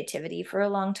creativity for a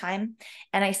long time.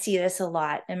 And I see this a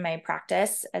lot in my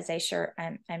practice, as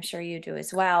I'm sure you do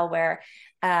as well, where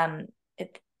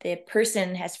the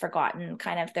person has forgotten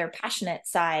kind of their passionate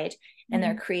side and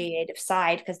their creative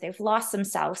side because they've lost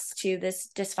themselves to this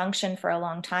dysfunction for a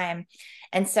long time.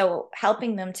 And so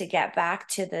helping them to get back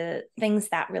to the things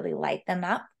that really light them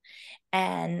up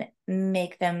and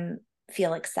make them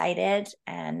feel excited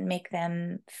and make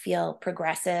them feel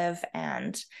progressive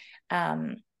and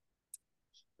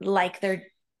like they're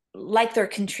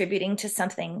contributing to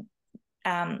something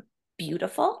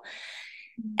beautiful.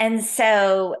 And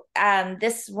so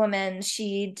this woman,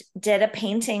 she did a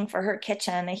painting for her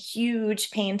kitchen, a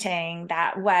huge painting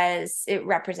it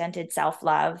represented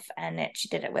self-love, and she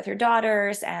did it with her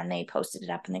daughters, and they posted it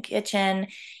up in the kitchen.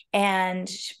 And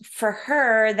for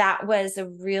her, that was a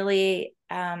really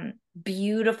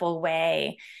beautiful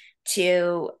way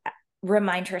to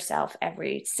remind herself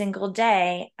every single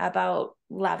day about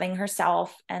loving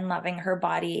herself and loving her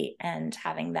body and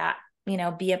having that,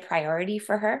 be a priority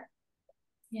for her.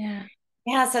 Yeah.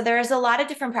 Yeah, so there's a lot of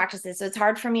different practices. So it's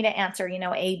hard for me to answer,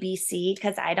 A, B, C,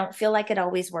 because I don't feel like it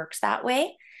always works that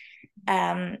way.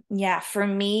 Yeah, for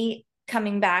me,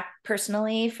 coming back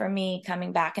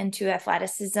into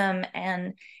athleticism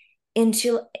and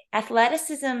into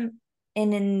athleticism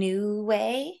in a new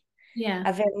way, Yeah.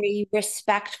 a very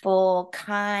respectful,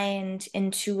 kind,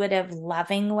 intuitive,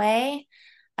 loving way,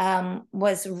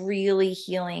 was really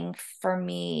healing for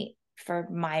me for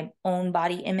my own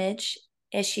body image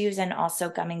issues, and also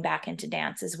coming back into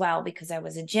dance as well, because I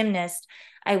was a gymnast.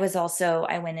 I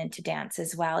went into dance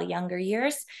as well, younger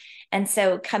years. And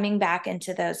so coming back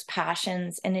into those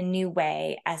passions in a new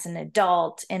way as an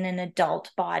adult in an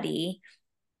adult body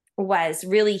was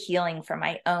really healing for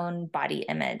my own body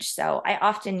image. So I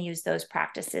often use those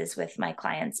practices with my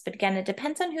clients, but again, it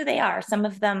depends on who they are. Some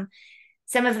of them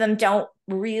don't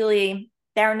really,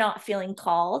 they're not feeling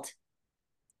called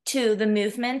to the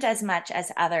movement as much as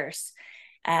others.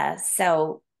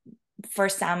 So for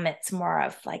some, it's more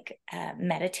of like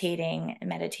meditating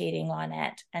on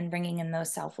it and bringing in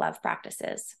those self-love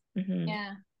practices. Mm-hmm.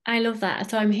 Yeah. I love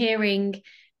that. So I'm hearing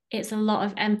it's a lot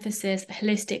of emphasis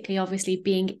holistically, obviously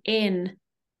being in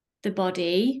the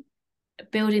body,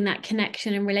 building that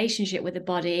connection and relationship with the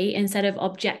body instead of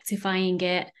objectifying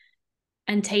it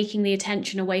and taking the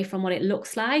attention away from what it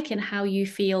looks like and how you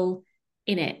feel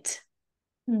in it.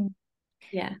 Hmm.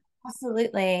 Yeah.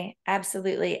 Absolutely,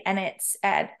 absolutely, and it's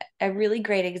a really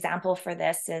great example for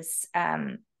this is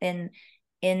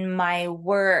in my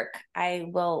work. I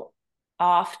will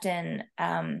often,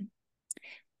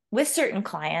 with certain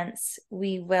clients,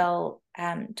 we will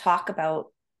talk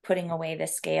about putting away the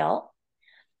scale,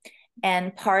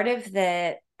 and part of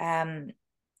the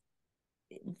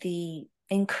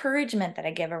encouragement that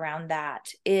I give around that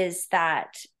is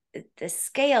that the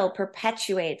scale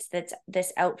perpetuates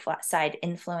this outside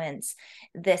influence,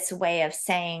 this way of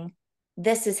saying,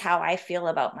 this is how I feel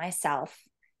about myself,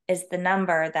 is the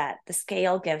number that the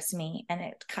scale gives me, and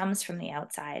it comes from the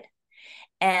outside.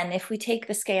 And if we take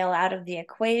the scale out of the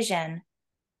equation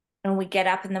and we get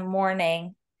up in the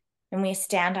morning and we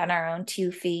stand on our own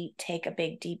 2 feet, take a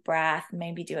big deep breath,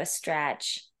 maybe do a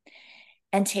stretch,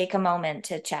 and take a moment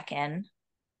to check in,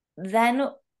 then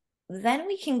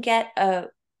we can get a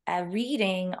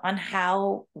reading on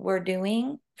how we're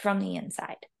doing from the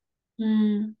inside.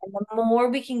 Mm, And the more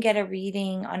we can get a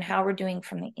reading on how we're doing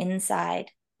from the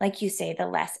inside, like you say, the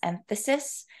less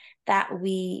emphasis that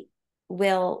we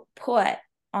will put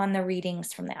on the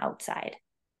readings from the outside.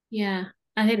 yeah.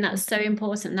 I think that's so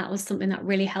important. That was something that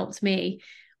really helped me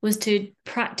was to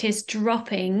practice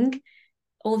dropping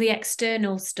all the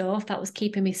external stuff that was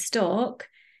keeping me stuck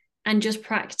and just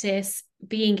practice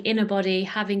being in a body,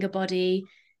 having a body,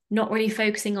 not really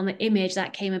focusing on the image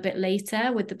that came a bit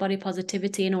later with the body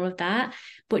positivity and all of that,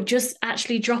 but just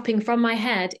actually dropping from my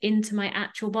head into my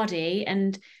actual body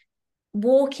and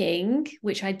walking,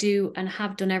 which I do and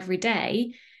have done every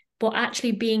day, but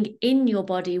actually being in your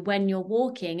body when you're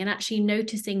walking and actually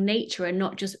noticing nature and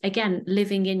not just, again,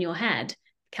 living in your head,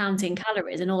 counting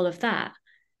calories and all of that.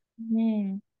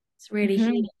 Mm-hmm. It's really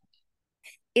Mm-hmm. healing.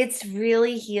 It's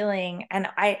really healing, and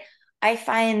I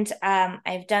find,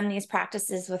 I've done these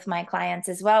practices with my clients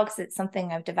as well, because it's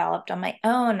something I've developed on my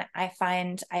own. I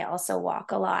find I also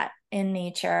walk a lot in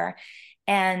nature,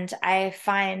 and I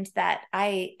find that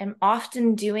I am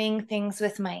often doing things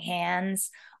with my hands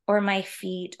or my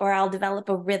feet, or I'll develop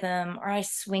a rhythm, or I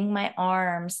swing my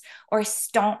arms, or I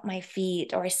stomp my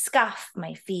feet, or I scuff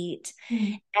my feet.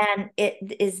 Mm. And it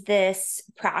is this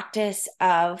practice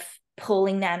of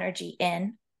pulling the energy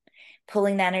in,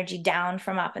 pulling the energy down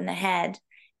from up in the head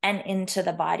and into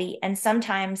the body. And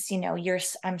sometimes,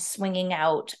 I'm swinging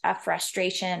out a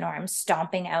frustration, or I'm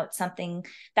stomping out something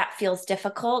that feels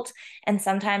difficult. And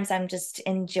sometimes I'm just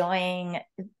enjoying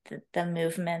the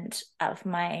movement of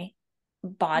my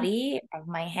body, of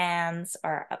my hands,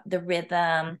 or the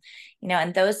rhythm,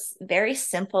 and those very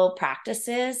simple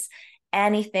practices,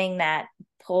 anything that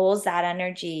pulls that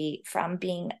energy from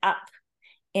being up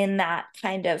in that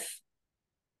kind of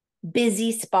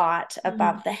busy spot Mm.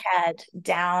 above the head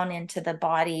down into the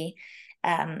body,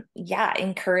 yeah,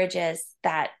 encourages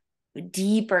that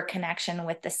deeper connection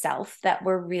with the self that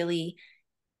we're really,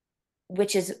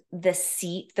 which is the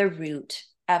seat, the root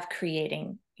of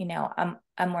creating,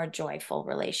 a more joyful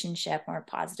relationship, more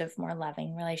positive, more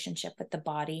loving relationship with the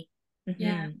body.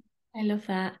 Yeah, Mm-hmm. I love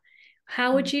that.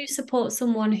 How would you support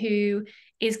someone who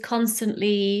is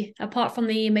constantly, apart from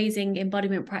the amazing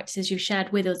embodiment practices you've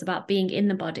shared with us about being in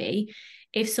the body,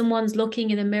 if someone's looking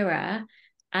in a mirror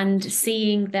and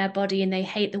seeing their body and they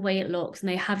hate the way it looks and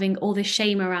they're having all this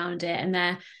shame around it and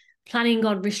they're planning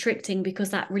on restricting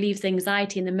because that relieves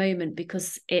anxiety in the moment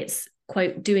because it's,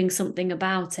 quote, doing something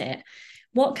about it.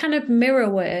 What kind of mirror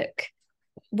work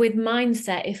with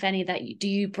mindset, if any, that do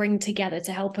you bring together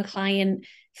to help a client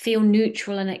feel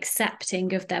neutral and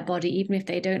accepting of their body, even if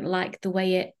they don't like the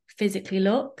way it physically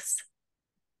looks?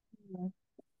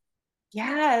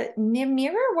 Yeah,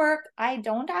 mirror work, I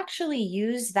don't actually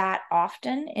use that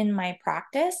often in my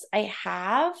practice. I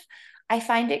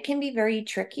find it can be very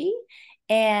tricky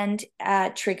and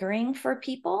triggering for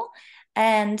people.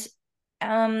 And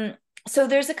so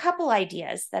there's a couple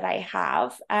ideas that I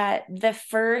have. The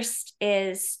first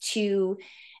is to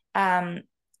um,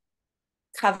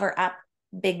 cover up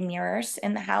big mirrors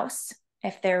in the house.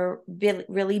 If they're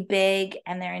really big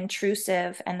and they're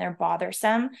intrusive and they're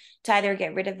bothersome, to either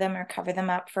get rid of them or cover them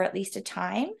up for at least a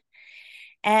time.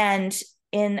 And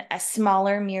in a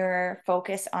smaller mirror,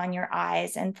 focus on your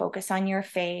eyes and focus on your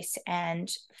face and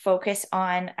focus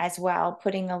on as well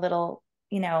putting a little,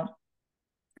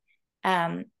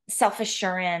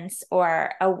 self-assurance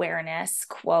or awareness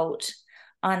quote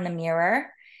on the mirror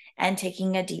and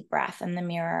taking a deep breath in the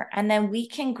mirror. And then we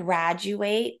can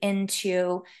graduate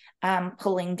into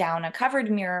pulling down a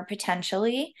covered mirror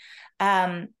potentially,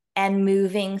 and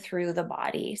moving through the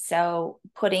body. So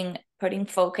putting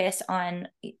focus on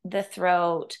the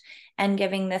throat and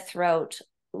giving the throat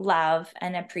love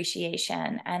and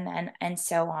appreciation, and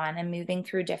so on, and moving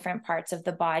through different parts of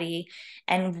the body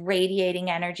and radiating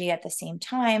energy at the same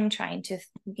time, trying to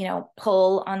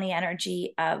pull on the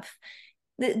energy of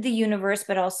the universe,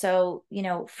 but also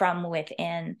from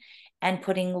within, and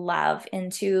putting love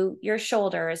into your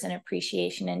shoulders and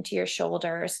appreciation into your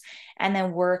shoulders, and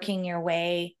then working your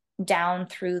way down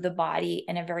through the body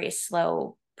in a very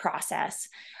slow process.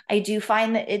 I do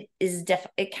find that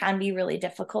it can be really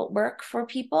difficult work for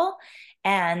people.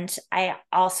 And I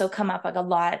also come up with a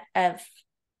lot of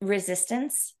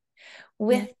resistance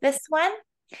with this one.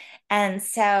 And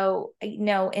so,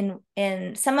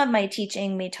 in some of my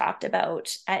teaching, we talked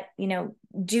about,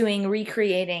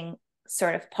 recreating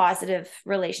sort of positive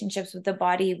relationships with the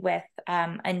body with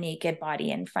a naked body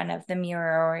in front of the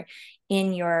mirror or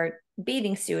in your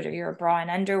bathing suit or your bra and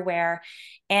underwear.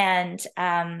 And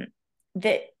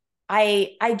that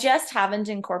I just haven't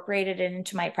incorporated it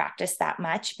into my practice that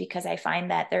much because I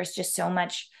find that there's just so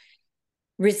much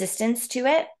resistance to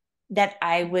it that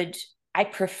I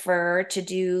prefer to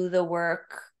do the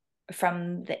work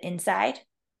from the inside.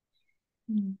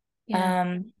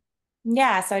 Yeah.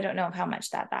 Yeah, so I don't know how much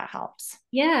that helps.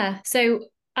 Yeah. So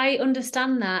I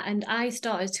understand that. And I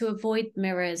started to avoid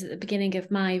mirrors at the beginning of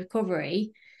my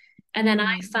recovery. And then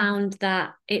I found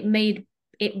that it made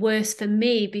it worse for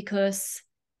me because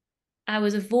I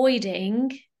was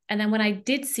avoiding. And then when I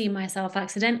did see myself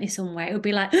accidentally somewhere, it would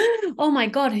be like, oh my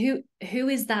God, who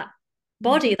is that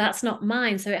body? That's not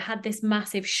mine. So it had this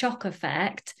massive shock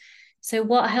effect. So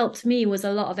what helped me was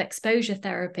a lot of exposure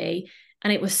therapy.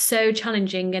 And it was so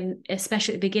challenging. And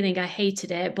especially at the beginning, I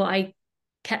hated it, but I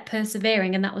kept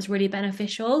persevering and that was really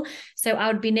beneficial. So I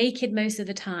would be naked most of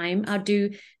the time. I'd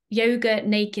do yoga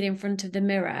naked in front of the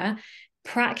mirror,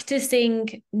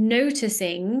 practicing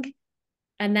noticing,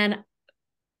 and then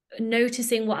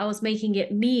noticing what I was making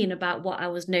it mean about what I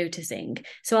was noticing.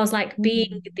 So I was like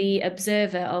being the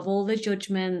observer of all the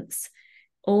judgments,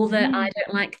 all the I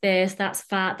don't like this, that's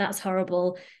fat, that's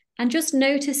horrible, and just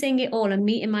noticing it all and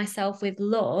meeting myself with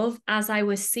love as I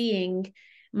was seeing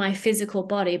my physical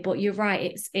body. But you're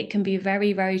right, it can be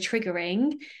very, very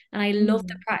triggering. And I love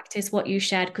the practice what you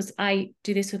shared because I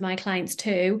do this with my clients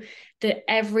too, that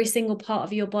every single part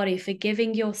of your body,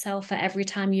 forgiving yourself for every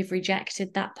time you've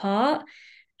rejected that part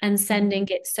and sending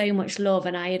it so much love.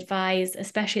 And I advise,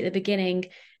 especially at the beginning,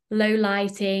 low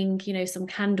lighting, some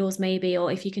candles maybe,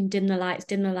 or if you can dim the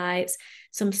lights,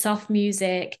 some soft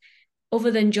music,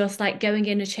 other than just like going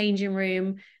in a changing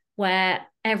room where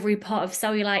every part of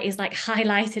cellulite is like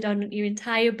highlighted on your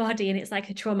entire body and it's like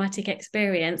a traumatic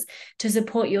experience, to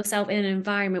support yourself in an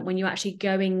environment when you're actually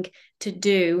going to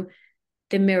do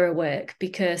the mirror work,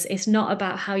 because it's not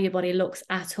about how your body looks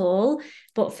at all.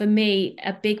 But for me,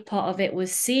 a big part of it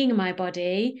was seeing my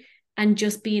body and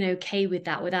just being okay with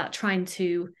that without trying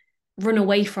to run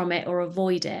away from it or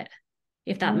avoid it,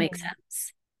 if that makes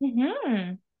sense.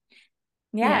 Mm-hmm.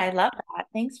 Yeah, Yeah. I love that.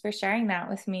 Thanks for sharing that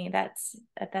with me. That's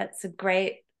a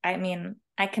great, I mean,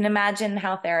 I can imagine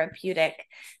how therapeutic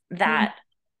Mm. that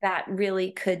that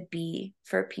really could be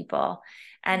for people.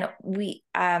 And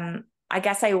I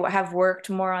guess I have worked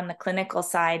more on the clinical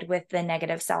side with the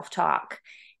negative self-talk.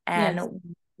 Yes.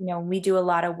 And we do a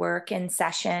lot of work in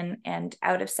session and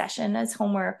out of session as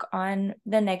homework on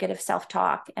the negative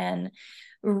self-talk and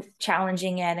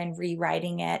challenging it and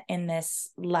rewriting it in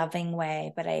this loving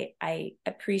way. But I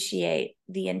appreciate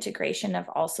the integration of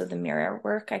also the mirror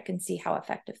work. I can see how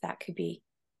effective that could be.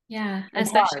 Yeah, And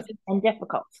hard especially and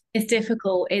difficult. it's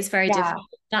difficult. It's very Yeah. difficult.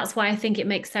 That's why I think it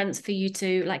makes sense for you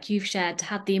to, like you've shared, to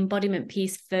have the embodiment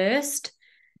piece first.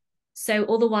 So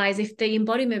otherwise, if the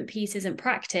embodiment piece isn't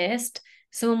practiced,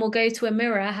 someone will go to a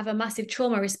mirror, have a massive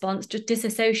trauma response, just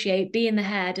disassociate, be in the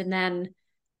head, and then,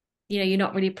 you're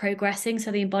not really progressing.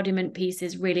 So the embodiment piece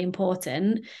is really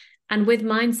important. And with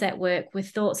mindset work,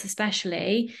 with thoughts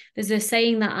especially, there's a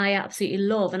saying that I absolutely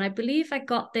love. And I believe I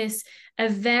got a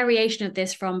variation of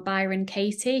this from Byron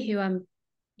Katie,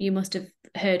 you must have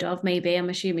heard of, maybe. I'm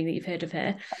assuming that you've heard of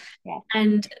her. Yeah.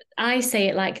 And I say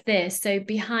it like this: so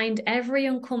behind every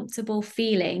uncomfortable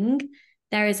feeling,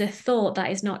 there is a thought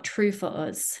that is not true for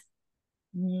us.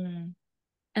 Mm.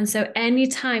 And so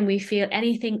anytime we feel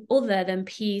anything other than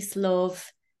peace, love,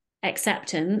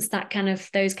 acceptance,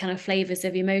 those kind of flavors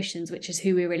of emotions, which is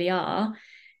who we really are,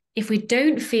 if we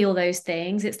don't feel those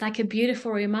things, it's like a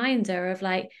beautiful reminder of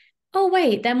like, oh,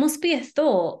 wait, there must be a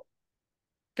thought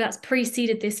that's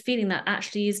preceded this feeling that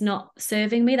actually is not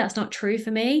serving me, that's not true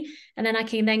for me. And then I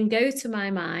can then go to my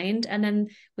mind and then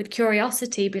with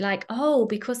curiosity be like, oh,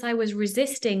 because I was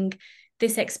resisting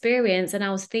this experience and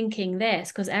I was thinking this,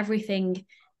 because everything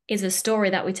is a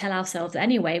story that we tell ourselves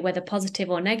anyway, whether positive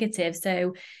or negative.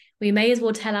 So we may as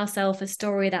well tell ourselves a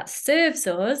story that serves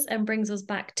us and brings us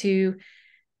back to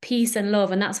peace and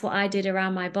love. And that's what I did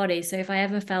around my body. So if I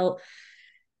ever felt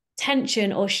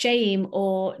tension or shame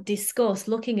or disgust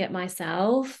looking at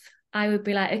myself, I would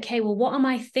be like, okay, well, what am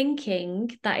I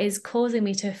thinking that is causing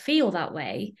me to feel that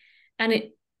way? And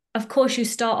of course, you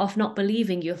start off not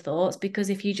believing your thoughts, because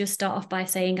if you just start off by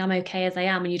saying, I'm okay as I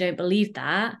am, and you don't believe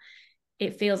that,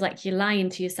 it feels like you're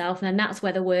lying to yourself. And then that's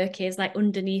where the work is, like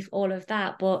underneath all of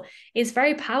that. But it's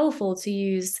very powerful to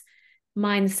use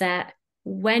mindset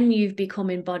when you've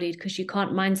become embodied, because you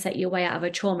can't mindset your way out of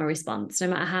a trauma response. No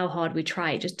matter how hard we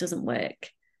try, it just doesn't work.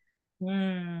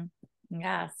 Mm.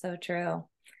 Yeah, so true.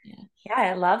 Yeah, Yeah,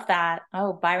 I love that.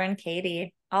 Oh, Byron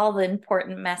Katie, all the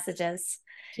important messages.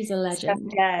 she's a So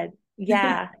legend. good.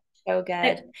 Yeah, so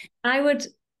good. I would,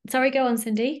 sorry, go on,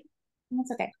 Cindy.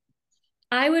 That's okay.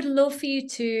 I would love for you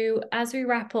to, as we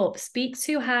wrap up, speak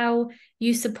to how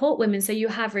you support women. So you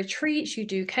have retreats, you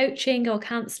do coaching or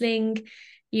counseling,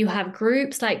 you have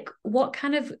groups. Like, what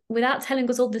kind of, without telling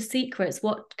us all the secrets,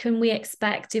 what can we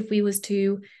expect if we was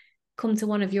to come to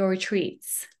one of your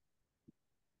retreats?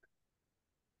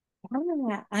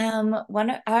 Yeah, one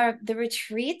of our the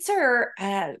retreats are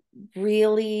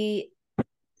really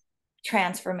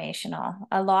transformational.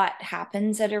 A lot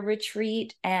happens at a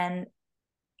retreat, and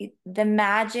the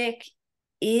magic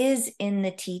is in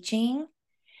the teaching,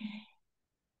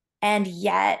 and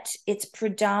yet it's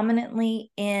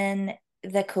predominantly in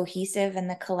the cohesive and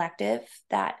the collective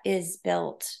that is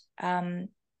built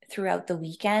throughout the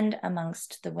weekend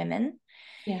amongst the women.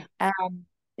 Yeah.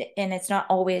 And it's not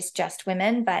always just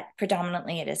women, but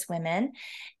predominantly it is women.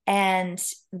 And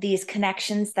these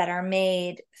connections that are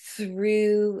made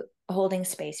through holding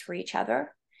space for each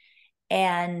other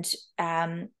and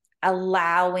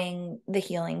allowing the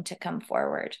healing to come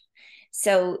forward.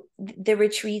 So the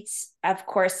retreats, of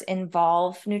course,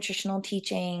 involve nutritional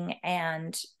teaching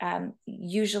and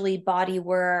usually body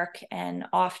work, and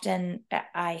often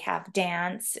I have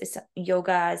dance,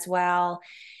 yoga as well,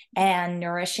 and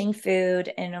nourishing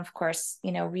food, and of course,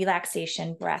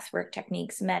 relaxation, breath work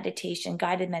techniques, meditation,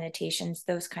 guided meditations,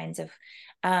 those kinds of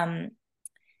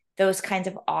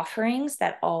offerings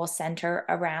that all center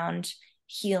around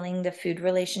healing the food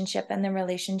relationship and the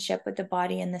relationship with the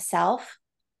body and the self.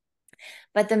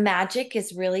 But the magic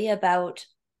is really about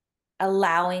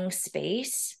allowing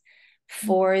space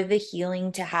for the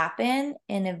healing to happen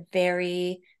in a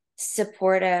very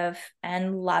supportive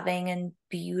and loving and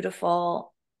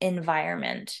beautiful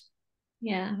environment.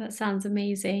 Yeah, that sounds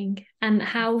amazing. And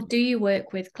how do you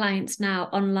work with clients now,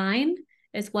 online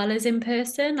as well as in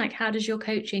person? Like, how does your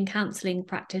coaching counseling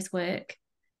practice work?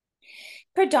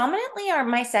 Predominantly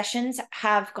my sessions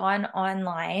have gone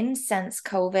online since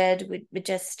COVID.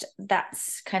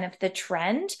 That's kind of the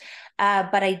trend.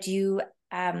 But I do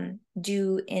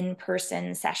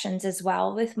in-person sessions as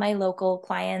well with my local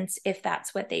clients if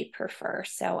that's what they prefer.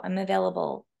 So I'm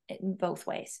available in both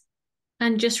ways.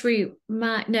 And just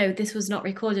no, this was not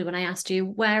recorded when I asked you,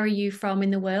 where are you from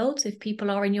in the world, if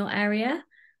people are in your area?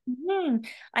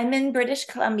 I'm in British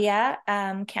Columbia,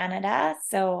 Canada.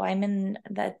 So I'm in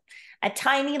a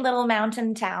tiny little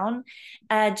mountain town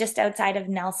just outside of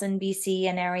Nelson, BC,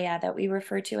 an area that we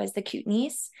refer to as the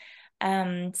Kootenays.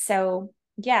 So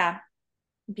yeah,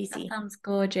 That BC. sounds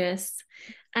gorgeous.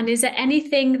 And is there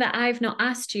anything that I've not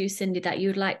asked you, Cindy, that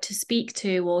you'd like to speak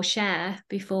to or share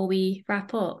before we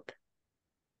wrap up?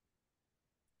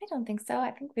 I don't think so.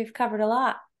 I think we've covered a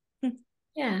lot.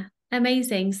 Yeah,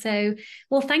 amazing. So,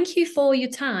 well, thank you for your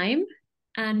time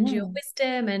and your Mm.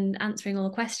 wisdom and answering all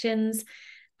the questions.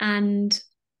 And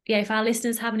yeah, if our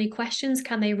listeners have any questions,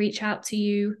 can they reach out to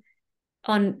you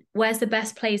on where's the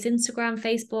best place? Instagram,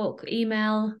 Facebook,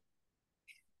 email?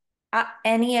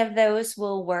 Any of those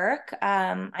will work.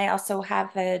 I also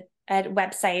have a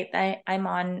website that I'm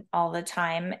on all the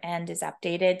time and is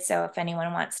updated. So if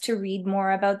anyone wants to read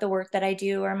more about the work that I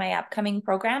do or my upcoming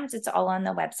programs, it's all on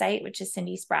the website, which is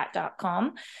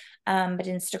cindyspratt.com. But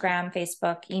Instagram,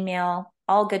 Facebook, email,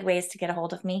 all good ways to get a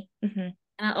hold of me. Mm-hmm. And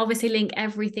I'll obviously link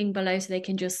everything below so they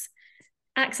can just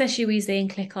access you easily and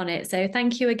click on it. So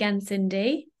thank you again,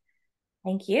 Cindy.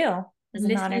 Thank you. It was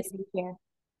And an honor to listeners, be here.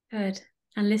 good.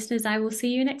 And listeners, I will see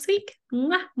you next week.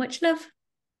 Mwah, much love.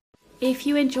 If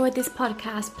you enjoyed this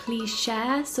podcast, please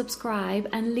share, subscribe,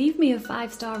 and leave me a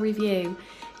 5-star review.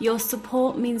 Your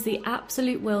support means the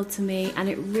absolute world to me, and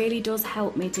it really does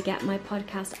help me to get my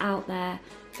podcast out there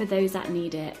for those that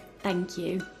need it. Thank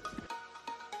you.